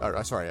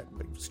 Sorry,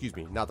 excuse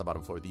me, not the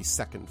bottom floor, the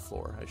second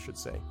floor, I should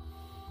say.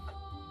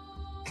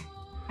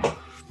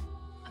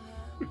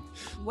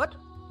 What?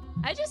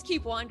 I just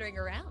keep wandering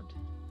around.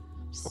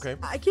 Okay.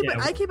 I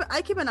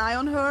keep an eye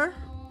on her,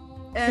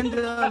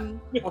 and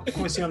What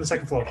can we see on the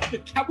second floor?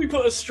 Can we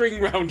put a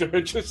string round her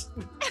and just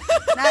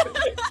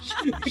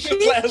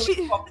she- let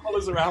her pop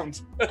collars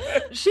around?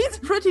 she's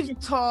pretty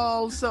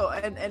tall, so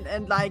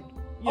and like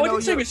I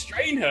didn't say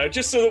restrain her,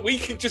 just so that we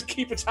can just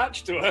keep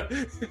attached to her.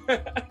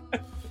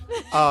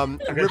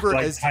 River,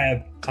 like, as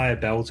tie a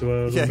bell to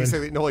her. yeah,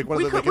 exactly. No, like one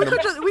We of the could,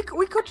 like,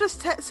 we could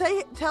just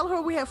tell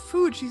her we have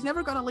food. She's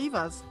never gonna leave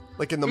us.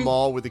 like in the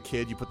mall with the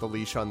kid, you put the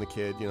leash on the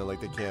kid. You know, like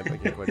they can't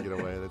quite get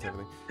away. That type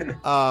of thing.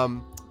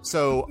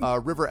 So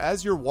River,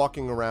 as you're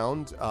walking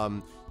around,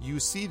 you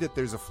see that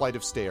there's a flight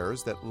of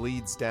stairs that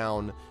leads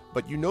down.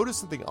 But you notice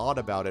something odd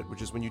about it,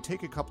 which is when you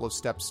take a couple of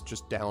steps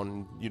just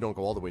down, you don't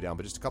go all the way down,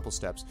 but just a couple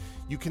steps,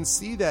 you can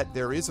see that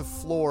there is a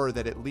floor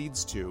that it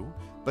leads to,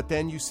 but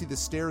then you see the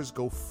stairs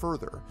go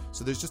further.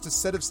 So there's just a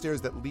set of stairs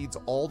that leads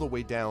all the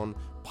way down,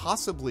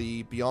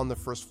 possibly beyond the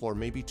first floor,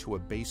 maybe to a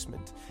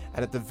basement.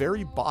 And at the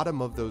very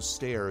bottom of those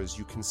stairs,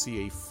 you can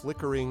see a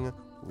flickering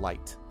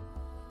light.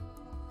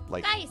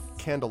 Like Nice.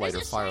 candlelight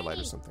There's or a firelight or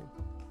shiny. something.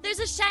 There's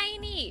a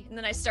shiny, and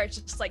then I start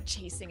just like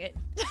chasing it.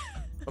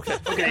 Okay.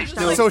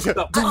 Just, So, like,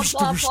 plop,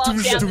 plop, plop, down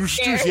the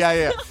stairs.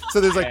 yeah. So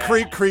there's like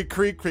creak.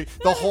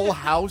 The whole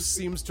house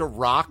seems to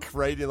rock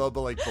right a little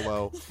bit like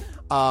below.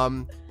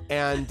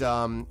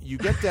 And you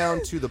get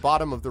down to the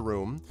bottom of the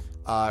room,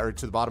 or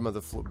to the bottom of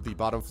the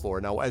bottom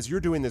floor. Now, as you're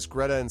doing this,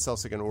 Greta and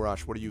Celsik and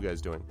Urash, what are you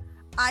guys doing?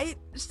 I'm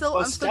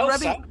still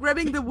stealth,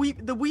 grabbing the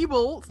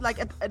weeble like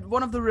at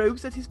one of the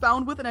ropes that he's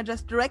bound with, and I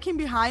just drag him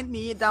behind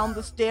me down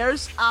the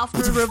stairs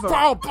after the river. Okay,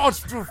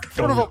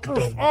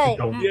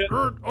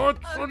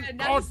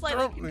 now just like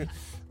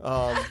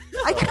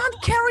I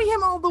can't carry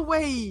him all the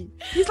way.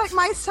 He's like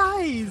my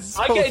size.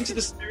 I get into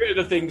the spirit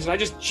of the things and I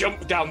just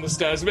jump down the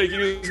stairs,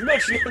 making as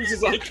much noise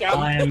as I can.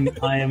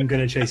 I am going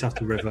to chase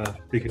after River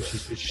because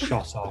she's been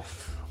shot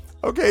off.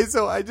 Okay,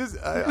 so I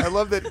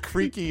love that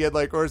creaky and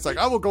like, or it's like,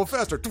 I will go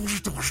faster.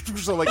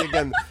 So like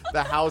again,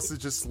 the house is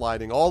just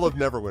sliding. All of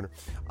Neverwinter.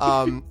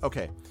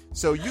 Okay,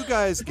 so you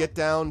guys get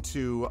down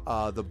to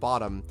the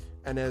bottom,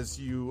 and as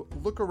you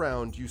look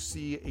around, you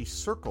see a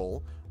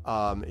circle,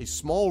 a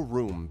small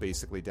room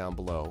basically down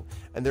below,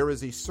 and there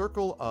is a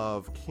circle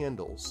of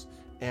candles.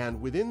 And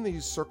within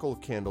these circle of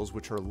candles,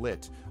 which are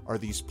lit, are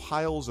these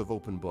piles of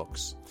open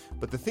books.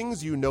 But the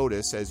things you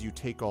notice as you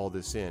take all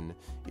this in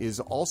is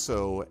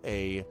also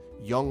a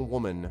young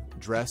woman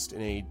dressed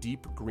in a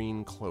deep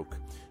green cloak.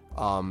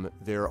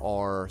 There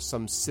are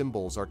some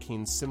symbols,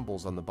 arcane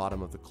symbols on the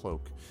bottom of the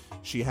cloak.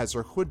 She has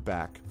her hood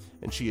back,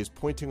 and she is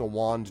pointing a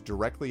wand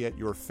directly at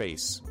your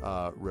face,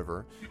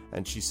 River.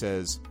 And she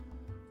says,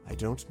 I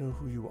don't know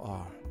who you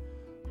are,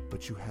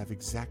 but you have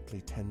exactly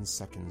 10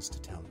 seconds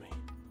to tell me.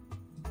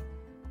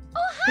 oh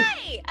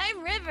hi,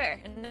 I'm River,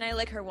 and then I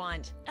lick her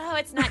wand. Oh,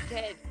 it's not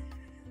good.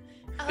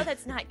 Oh,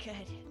 that's not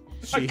good.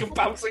 I come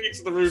bouncing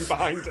into the room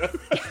behind her.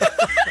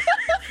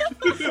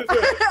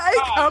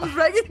 I come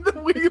dragging the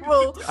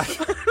weeble.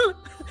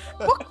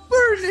 Book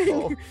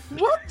burning.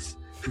 What?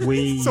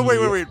 So wait.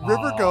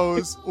 River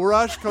goes,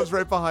 Urash comes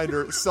right behind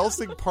her,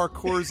 Celsik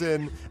parkours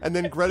in, and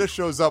then Greta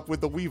shows up with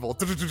the weevil.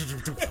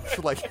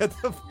 Like at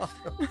the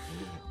bottom.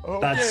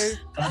 Okay.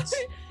 That's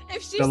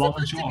If she's The long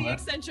supposed to and be short,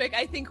 eccentric,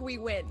 I think we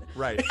win.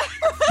 Right.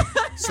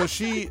 So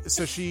she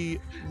kind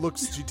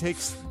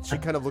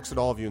of looks at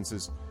all of you and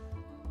says,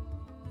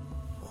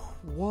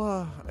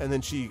 what? And then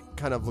she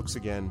kind of looks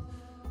again.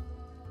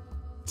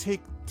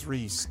 Take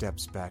 3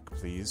 steps back,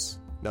 please.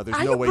 Now there's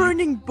Are no you way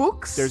burning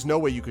books? there's no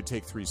way you could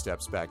take 3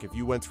 steps back. If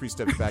you went 3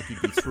 steps back,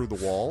 you'd be through the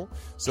wall.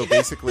 So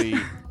basically,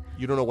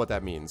 you don't know what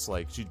that means.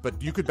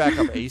 But you could back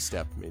up a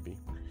step, maybe.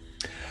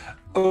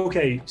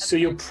 okay. So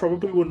you're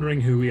probably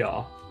wondering who we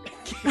are.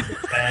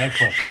 Fair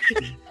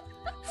question.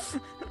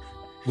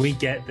 We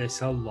get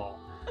this a lot.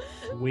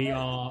 We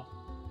are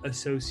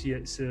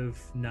associates of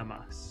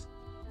Namas.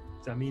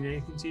 Does that mean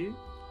anything to you?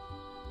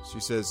 She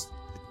says,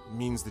 it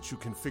means that you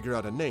can figure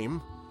out a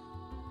name,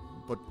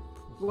 but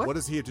what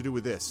is he to do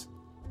with this?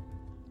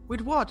 With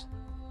what?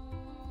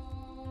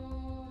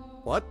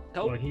 What?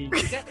 Well, he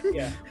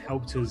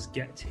helped us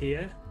get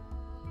here.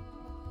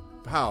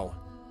 How?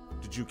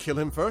 Did you kill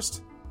him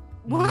first?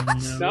 What?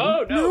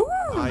 No.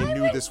 I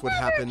knew this would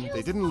happen.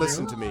 They didn't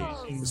listen to me.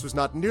 This was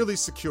not nearly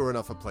secure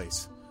enough a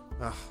place.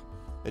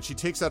 And she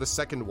takes out a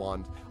second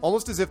wand,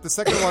 almost as if the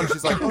second wand,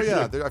 she's like, oh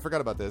yeah, I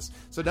forgot about this.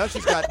 So now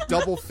she's got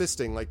double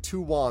fisting, like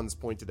 2 wands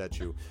pointed at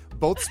you,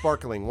 both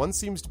sparkling. One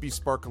seems to be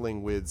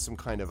sparkling with some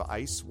kind of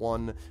ice.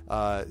 One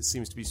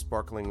seems to be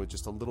sparkling with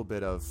just a little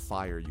bit of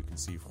fire. You can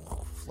see,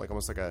 like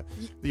almost like a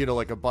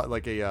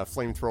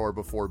flamethrower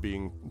before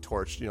being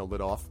torched,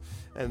 lit off.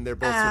 And they're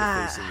both sort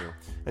of facing you.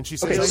 And she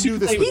says, I knew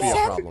this would be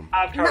a problem.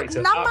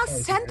 Nama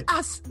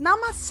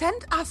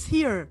sent us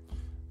here.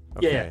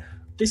 Okay. Yeah.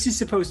 This is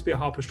supposed to be a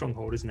Harper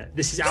stronghold, isn't it?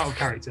 This is out of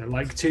character.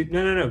 Like to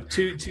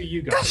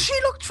you guys. Does she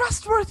look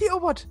trustworthy or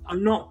what?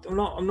 I'm not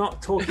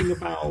talking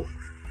about.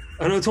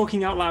 I'm not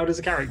talking out loud as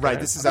a character. Right,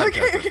 this is out of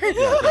character. Okay.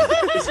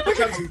 This is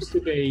supposed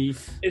to be.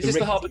 Is this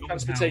the Harbour Rick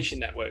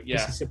Transportation House. Network? Yeah.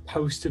 This is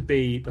supposed to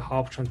be the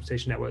Harbour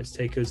Transportation Network to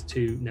take us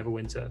to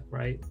Neverwinter,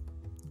 right?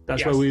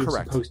 That's Yes, where we were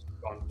correct. supposed to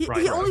have gone. He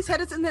Right. only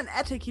said it's in an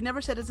attic. He never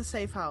said it's a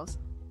safe house.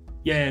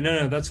 Yeah,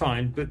 no, that's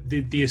fine. But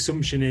the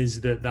assumption is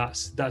that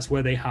that's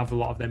where they have a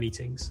lot of their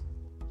meetings.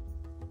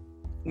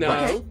 No.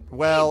 Right.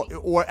 Well,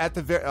 or at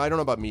the very, I don't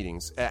know about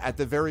meetings. At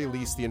the very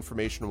least, the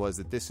information was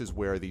that this is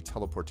where the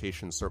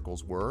teleportation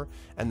circles were,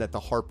 and that the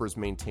Harpers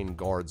maintain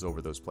guards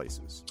over those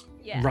places.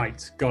 Yeah.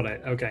 Right, got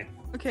it. Okay.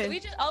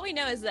 Okay. All we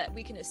know is that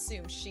we can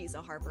assume she's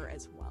a Harper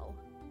as well.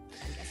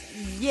 I'm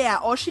guessing. Yeah,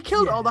 or she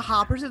killed Yeah. all the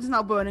Harpers and is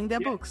now burning their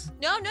books.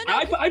 No.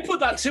 I put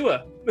that to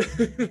her.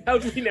 How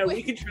do we know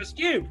we can trust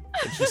you?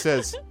 And she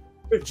says,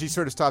 she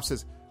sort of stops,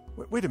 says,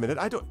 "Wait a minute,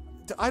 I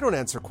don't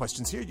answer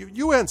questions here.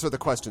 You answer the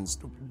questions.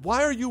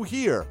 Why are you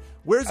here?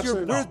 Where's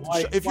Absolutely your? not.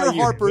 Why- If why you're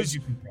you- Harpers, where'd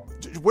you come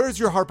from? where's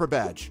your Harper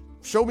badge?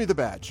 Show me the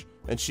badge."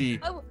 And she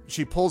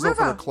pulls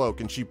open her River. cloak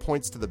and she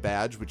points to the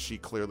badge, which she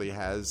clearly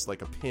has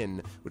like a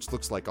pin, which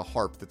looks like a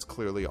harp that's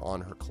clearly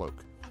on her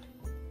cloak.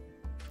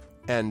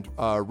 And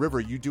River,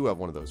 you do have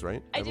one of those,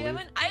 right? I do have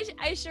believe? one.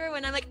 I sure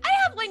when I'm like, I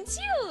have one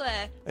too.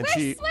 And We're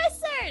she-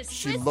 Swissers.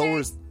 She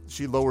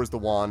Swissers. lowers the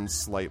wand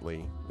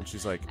slightly, and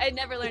she's like, I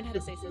never learned how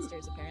to say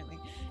sisters, apparently.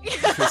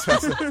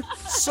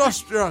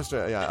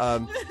 "Sister."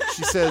 Yeah.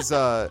 She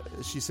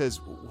says,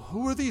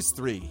 "Who are these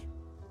three?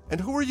 And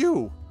who are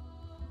you?"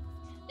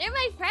 They're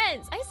my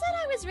friends. I said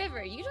I was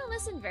River. You don't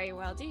listen very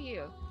well, do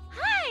you?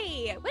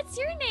 Hi. What's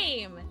your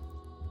name?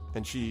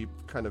 And she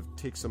kind of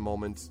takes a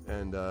moment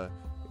and,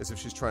 as if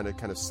she's trying to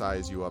kind of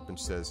size you up, and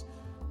she says,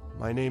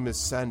 "My name is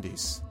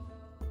Sandys,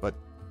 but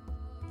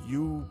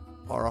you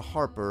are a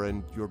Harper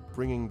and you're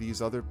bringing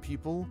these other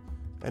people?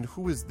 And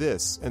who is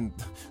this?" And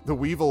the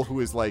Weevil,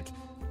 who is like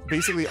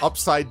basically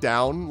upside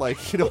down,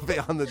 like, you know,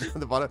 on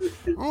the bottom,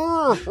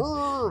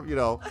 you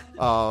know,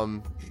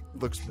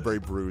 looks very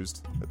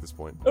bruised at this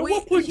point. At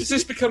what point does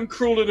this become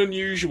cruel and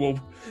unusual?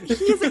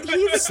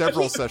 He's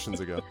Several sessions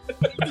ago.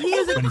 He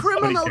is a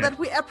criminal 2010. that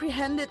we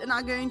apprehended and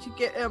are going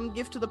to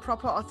give to the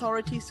proper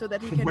authorities so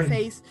that he can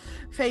Wait.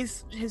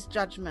 face his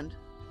judgment.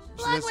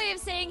 She Long says, way of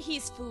saying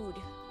he's food.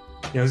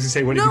 Yeah, I was gonna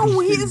say when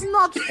No, it he becomes is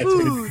not yeah, it's when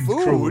it food.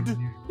 becomes cruel and Food?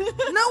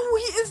 unusual. No,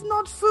 he is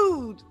not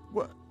food.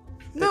 "What?"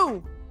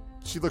 No.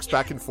 She looks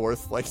back and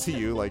forth, like to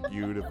you, like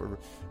you to her.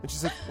 And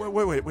she's like,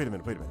 wait a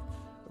minute.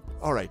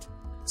 All right.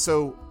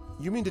 So,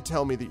 you mean to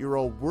tell me that you're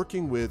all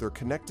working with or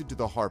connected to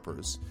the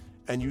Harpers,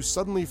 and you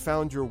suddenly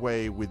found your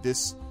way with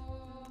this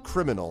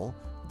criminal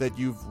that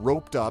you've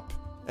roped up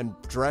and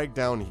dragged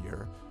down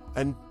here,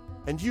 and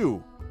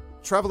you,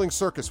 traveling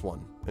circus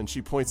one, and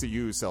she points at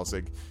you,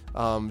 Selsig.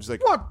 She's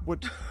like,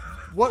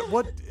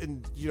 what,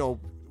 and, you know,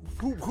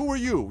 who are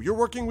you? You're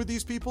working with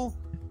these people?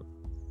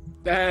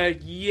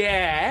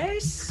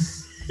 Yes.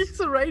 He's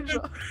a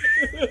ranger.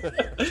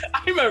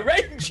 I'm a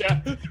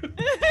ranger.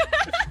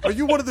 Are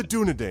you one of the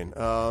Dunedain?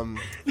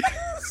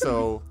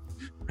 So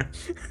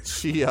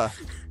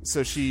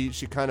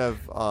she kind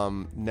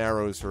of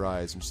narrows her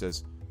eyes and she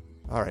says,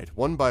 "All right,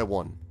 one by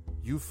one,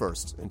 you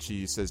first." And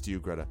she says to you,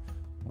 Greta,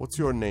 "What's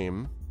your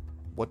name?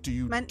 What do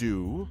you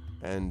do?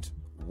 And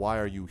why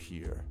are you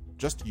here?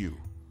 Just you."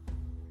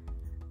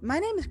 My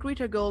name is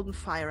Greta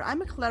Goldenfire.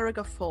 I'm a cleric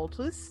of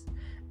Foltus,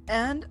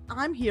 and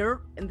I'm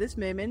here in this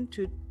moment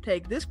to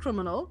take this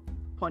criminal,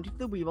 pointing to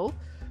the Weevil,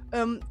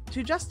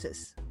 to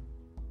justice.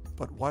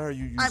 But why are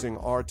you using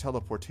our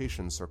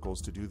teleportation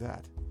circles to do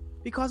that?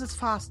 Because it's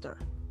faster.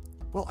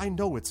 Well, I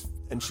know it's...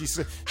 And she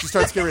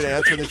starts getting ready to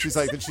answer, and then she's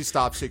like... Then she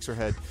stops, shakes her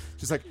head.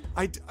 She's like,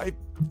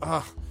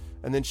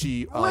 and then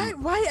she...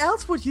 Why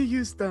else would you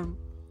use them?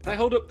 I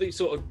hold up the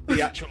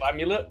actual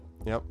amulet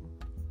Yep.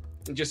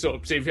 and just sort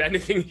of see if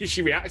anything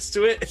she reacts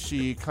to it.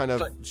 She kind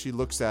of... She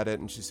looks at it,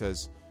 and she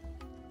says,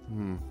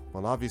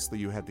 well, obviously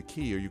you had the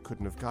key, or you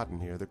couldn't have gotten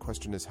here. The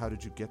question is, how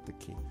did you get the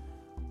key?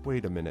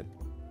 Wait a minute.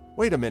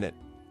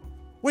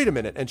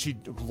 And she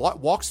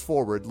walks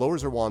forward,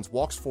 lowers her wands,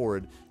 walks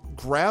forward,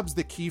 grabs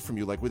the key from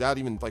you, like without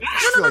even like.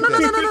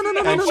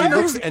 And she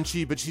looks,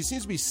 but she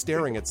seems to be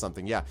staring at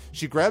something. Yeah,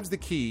 she grabs the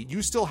key.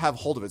 You still have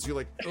hold of it, so you're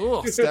like,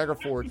 ugh, stagger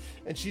forward,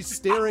 and she's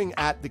staring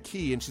at the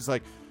key, and she's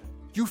like,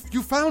 you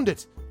found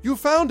it. You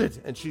found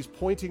it! And she's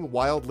pointing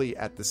wildly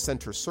at the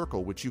center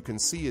circle, which you can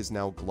see is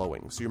now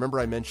glowing. So you remember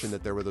I mentioned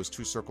that there were those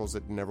two circles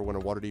that never went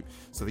in Waterdeep?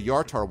 So the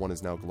Yartar one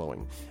is now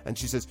glowing. And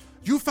she says,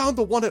 "You found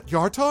the one at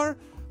Yartar?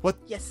 What?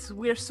 Yes,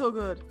 we're so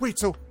good. Wait,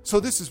 so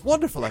this is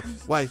wonderful.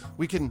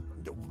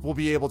 We'll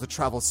be able to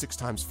travel 6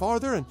 times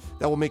farther, and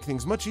that will make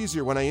things much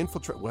easier when I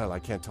infiltrate." Well, I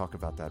can't talk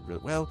about that really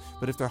well,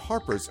 but if they're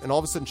Harpers, and all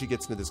of a sudden she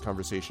gets into this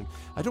conversation,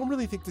 "I don't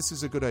really think this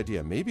is a good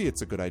idea. Maybe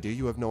it's a good idea,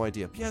 you have no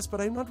idea." "Yes, but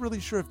I'm not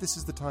really sure if this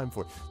is the time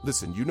for it."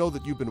 "Listen, you know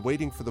that you've been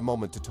waiting for the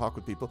moment to talk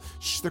with people.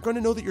 Shh, they're going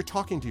to know that you're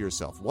talking to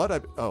yourself." "What?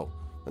 And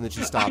then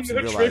she stops and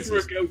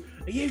realizes, Go,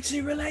 "Are you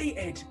two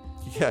related?"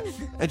 yeah,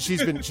 and she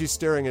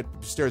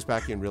stares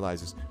back and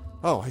realizes,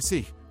 "Oh, I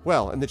see.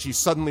 Well," and then she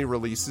suddenly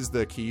releases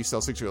the key.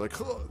 Celsius, you're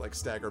like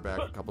stagger back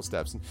a couple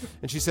steps,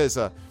 and she says,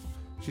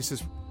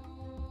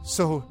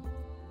 "So,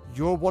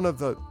 you're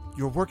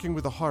working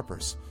with the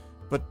Harpers,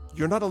 but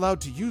you're not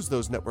allowed to use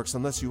those networks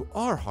unless you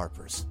are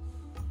Harpers."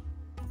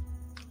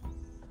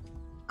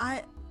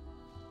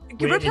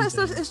 Grit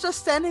is just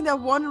standing there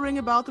wondering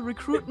about the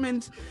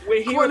recruitment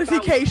We're here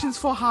qualifications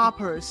for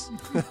Harpers.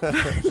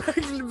 Like,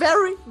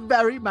 very,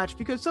 very much.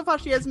 Because so far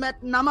she has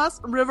met Namas,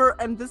 River,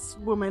 and this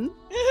woman.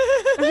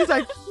 And she's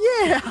like,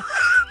 yeah.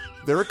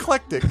 They're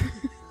eclectic.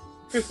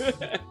 It's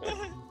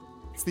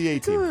the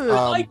A-team.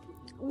 Good.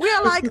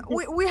 We're like,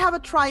 we have a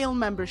trial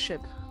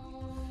membership.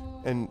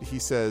 And she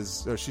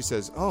says,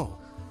 oh,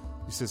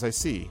 he says, I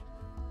see.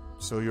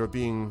 So you're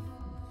being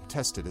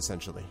tested,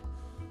 essentially.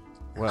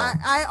 Well,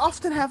 I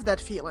often have that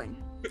feeling.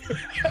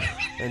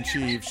 and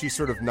she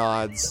sort of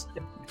nods,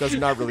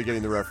 not really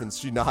getting the reference.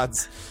 She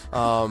nods,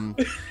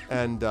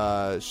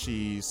 and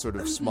she sort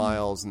of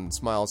smiles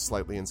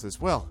slightly and says,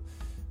 well,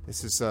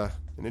 this is an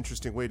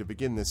interesting way to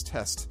begin this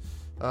test.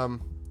 All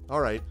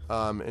right,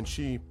 and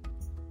she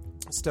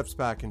steps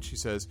back and she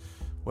says,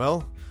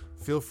 well,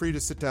 feel free to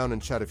sit down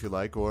and chat if you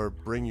like, or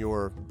bring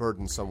your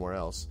burden somewhere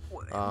else.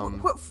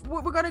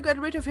 We're going to get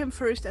rid of him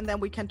first, and then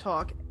we can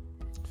talk.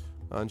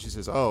 And she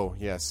says, oh,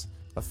 yes,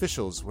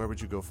 officials, where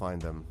would you go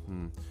find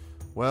them?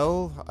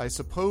 Well, I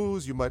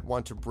suppose you might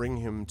want to bring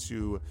him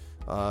to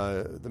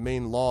the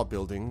main law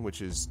building,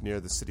 which is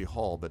near the city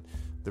hall, but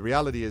the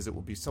reality is it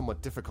will be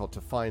somewhat difficult to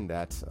find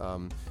that,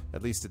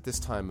 at least at this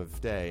time of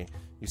day.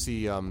 You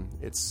see,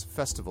 it's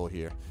festival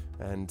here,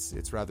 and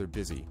it's rather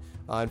busy.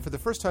 And for the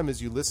first time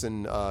as you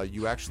listen,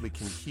 you actually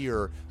can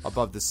hear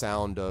above the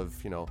sound of,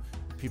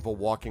 people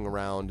walking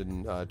around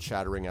and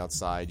chattering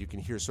outside. You can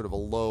hear sort of a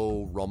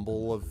low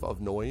rumble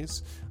of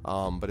noise,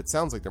 but it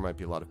sounds like there might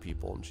be a lot of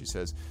people. And she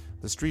says,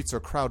 the streets are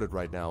crowded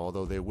right now,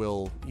 although they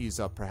will ease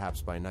up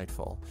perhaps by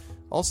nightfall.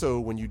 Also,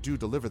 when you do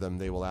deliver them,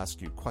 they will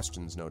ask you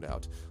questions, no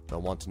doubt. They'll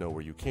want to know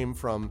where you came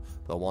from.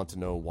 They'll want to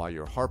know why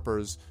you're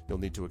Harpers. You'll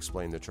need to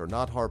explain that you're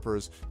not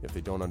Harpers. If they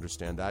don't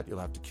understand that,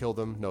 you'll have to kill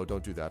them. No,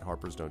 don't do that.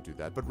 Harpers don't do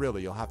that. But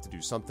really, you'll have to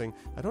do something.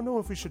 I don't know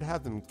if we should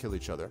have them kill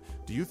each other.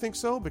 Do you think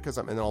so?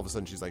 And then all of a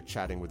sudden she's like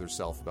chatting with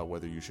herself about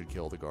whether you should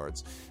kill the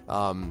guards.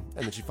 And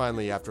then she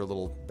finally, after a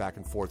little back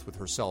and forth with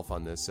herself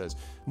on this, says,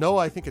 no,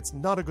 I think it's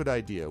not a good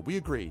idea. We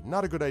agree.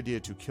 Not a good idea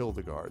to kill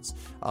the guards.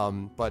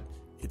 But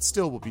it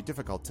still will be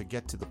difficult to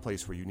get to the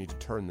place where you need to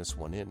turn this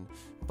one in.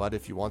 But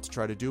if you want to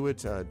try to do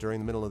it during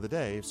the middle of the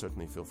day,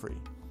 certainly feel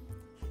free.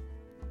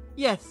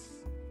 Yes,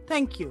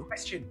 thank you.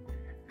 Question: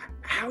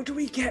 how do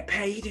we get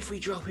paid if we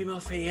drop him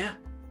off here?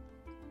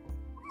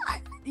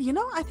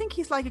 I think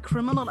he's like a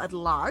criminal at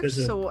large,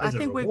 so I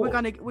think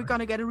we're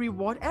gonna get a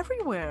reward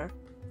everywhere.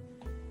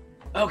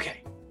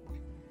 Okay.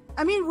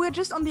 I mean, we're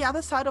just on the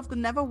other side of the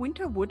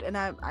Neverwinter Wood, and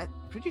I'm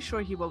pretty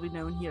sure he will be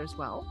known here as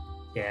well.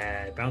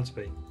 Yeah, bound to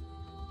be.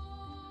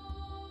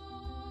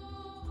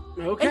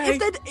 Okay.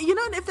 And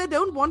if they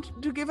don't want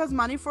to give us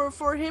money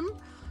for him,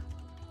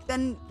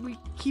 then we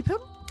keep him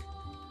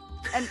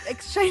and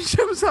exchange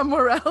him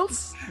somewhere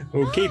else.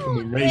 We'll keep him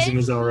and raise him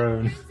as our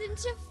own.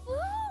 Turns into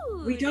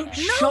food. We don't.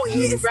 No,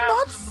 he is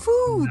not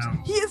food.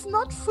 No. He is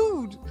not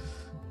food.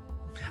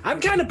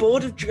 I'm kind of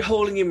bored of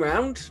hauling him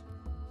round.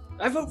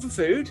 I vote for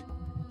food.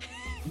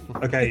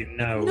 Okay,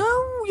 no. No.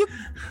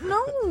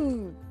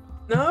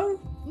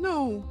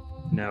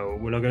 No,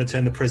 we're not going to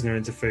turn the prisoner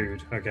into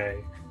food, okay?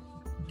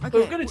 But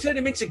we're going to turn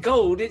him into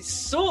gold. It's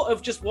sort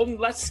of just one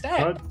last step.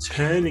 We're not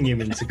turning him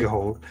into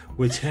gold.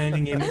 We're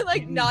turning him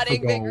like into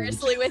nodding gold.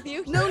 vigorously with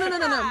you. No.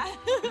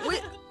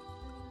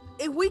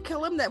 If we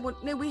kill him,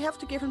 we have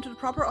to give him to the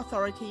proper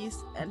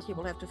authorities, and he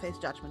will have to face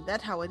judgment.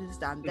 That's how it is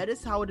done. That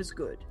is how it is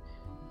good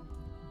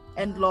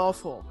and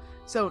lawful.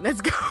 So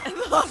let's go.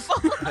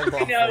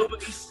 I know,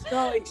 but he's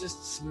starting to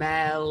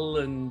smell,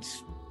 and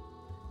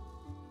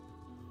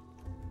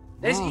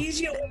there's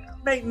easier ways to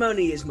make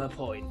money, is my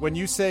point. When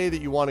you say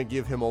that you want to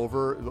give him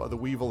over, the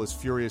Weevil is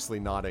furiously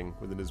nodding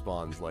within his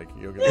bonds, like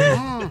you're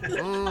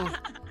gonna.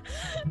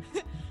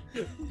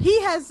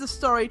 He has the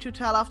story to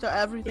tell after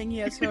everything he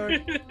has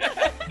heard.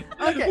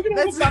 Okay,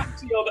 let's back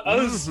to on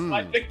us,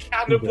 like the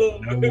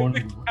cannibal. No one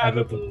will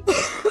ever believe.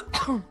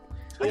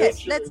 Okay,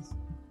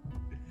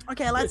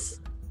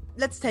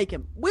 let's take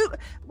him. What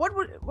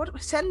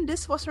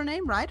Sandis was her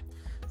name, right?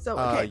 So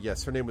okay.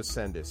 Yes, her name was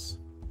Sandis.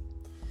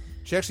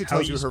 She actually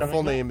tells you her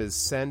full name is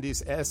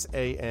Sandys, Sandyse,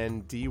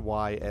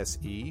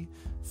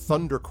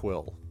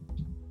 Thunderquill.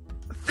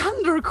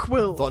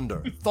 Thunderquill.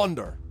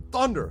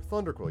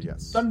 Thunderquill,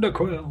 yes.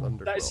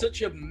 Thunderquill. That is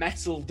such a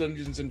metal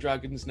Dungeons and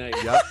Dragons name.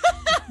 Yep.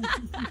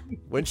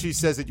 When she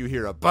says it, you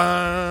hear a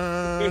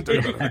bang.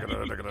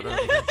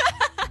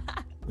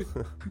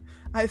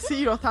 I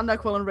see your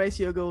Thunderquill and raise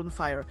your golden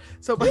fire.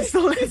 So, but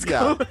still, let's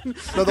go.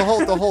 No, the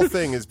whole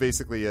thing is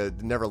basically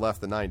never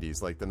left the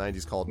 90s. Like the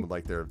 90s called them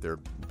like their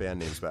band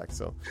names back.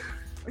 So,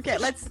 okay,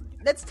 let's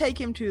take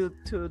him to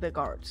the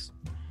guards.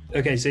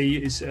 Okay, so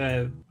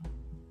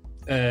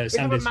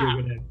Sandis,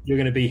 you're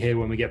going to be here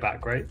when we get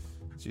back, right?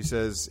 She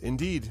says,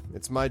 "Indeed,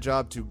 it's my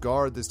job to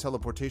guard this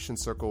teleportation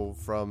circle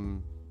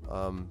from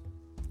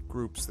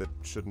groups that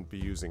shouldn't be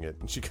using it."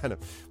 And she kind of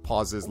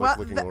pauses,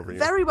 looking over you.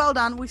 Very well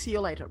done. We see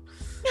you later.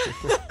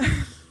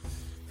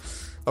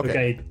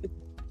 Okay.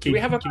 Keep, we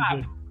have a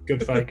map?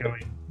 Good fight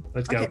going.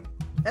 Let's go.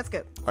 Let's go.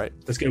 All right.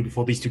 Let's go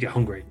before these two get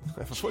hungry.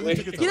 Before they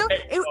get You know,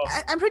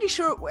 to- I'm pretty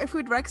sure if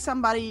we drag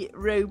somebody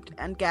roped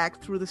and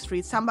gagged through the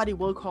streets, somebody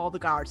will call the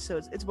guards, so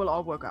it will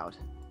all work out.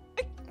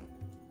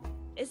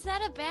 Is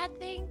that a bad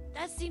thing?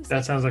 That seems.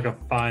 That sounds like a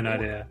fine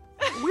idea.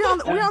 We're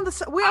on the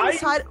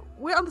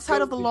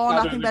side of the law. I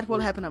Nothing don't bad will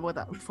agree.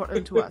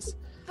 happen to us.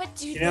 But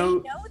do You they know-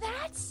 know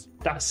that?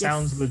 That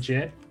sounds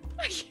legit.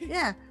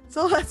 Yeah.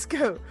 So let's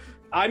go.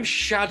 I'm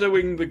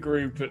shadowing the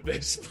group at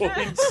this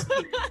point.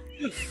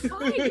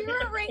 Why?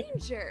 You're a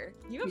ranger.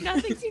 You have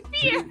nothing to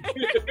fear.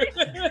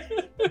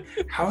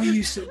 How are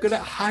you so good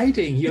at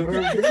hiding? You're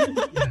a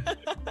ranger.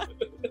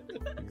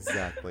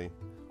 Exactly.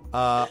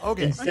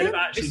 Okay. Instead of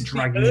actually It's the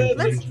dragging him, urban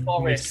let's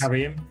forest.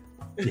 carry him.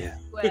 Yeah.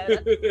 Well,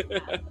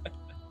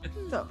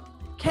 So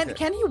can Okay.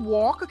 can he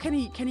walk or can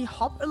he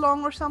hop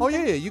along or Oh something?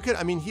 yeah. You could.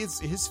 I mean,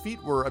 his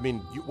feet were. I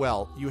mean,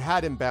 you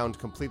had him bound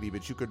completely,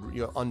 but you could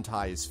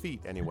untie his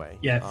feet anyway.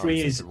 Yeah, free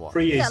so he is could walk.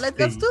 free is Yeah, let's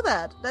feet. do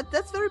that.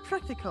 That's very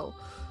practical.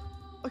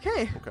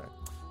 Okay. Okay.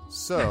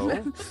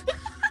 So.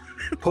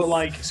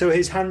 So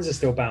his hands are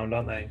still bound,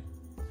 aren't they?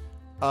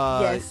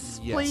 Yes,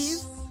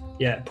 please.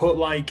 Yeah, put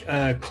like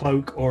a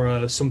cloak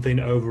or something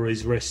over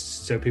his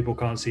wrists so people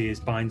can't see his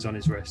binds on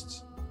his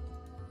wrists.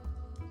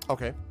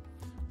 Okay.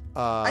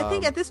 I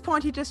think at this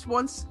point he just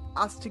wants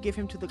us to give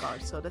him to the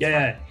guards. So that's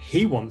Yeah,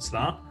 he wants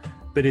that.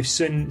 But if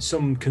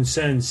some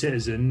concerned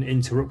citizen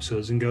interrupts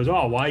us and goes,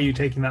 "Oh, why are you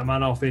taking that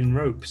man off in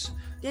ropes?" fine.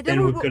 Yeah, Then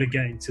we- we've got to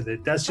get into the.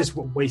 That's just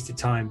wasted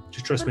time.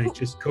 Just trust but me. we-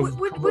 Just cover.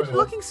 we're cover it up.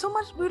 looking so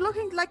much. We're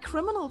looking like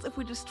criminals if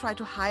we just try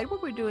to hide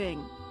what we're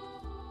doing.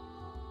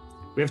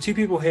 We have two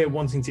people here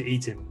wanting to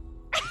eat him.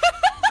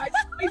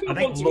 I think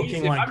want to looking use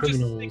him. like I'm just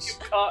criminals-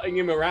 sick of carting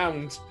him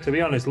around. To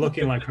be honest,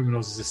 looking like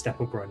criminals is a step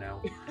up right now.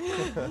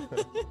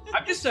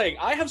 I'm just saying,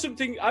 I have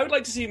something. I would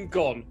like to see him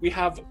gone. We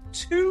have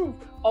 2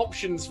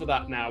 options for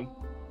that now.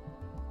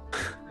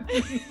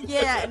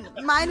 Yeah,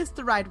 and mine is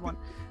the right one.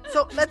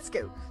 So let's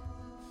go.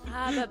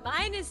 but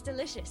mine is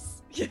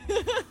delicious.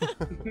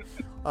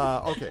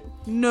 Okay.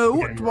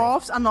 No, Okay,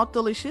 dwarves are not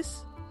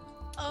delicious.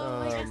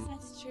 Oh, I guess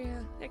that's true.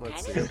 They're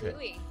let's kind see, of okay.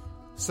 gooey.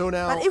 So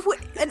now. But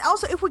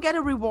if we get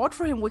a reward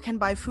for him, we can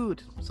buy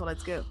food. So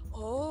let's go.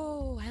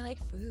 Oh, I like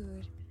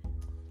food.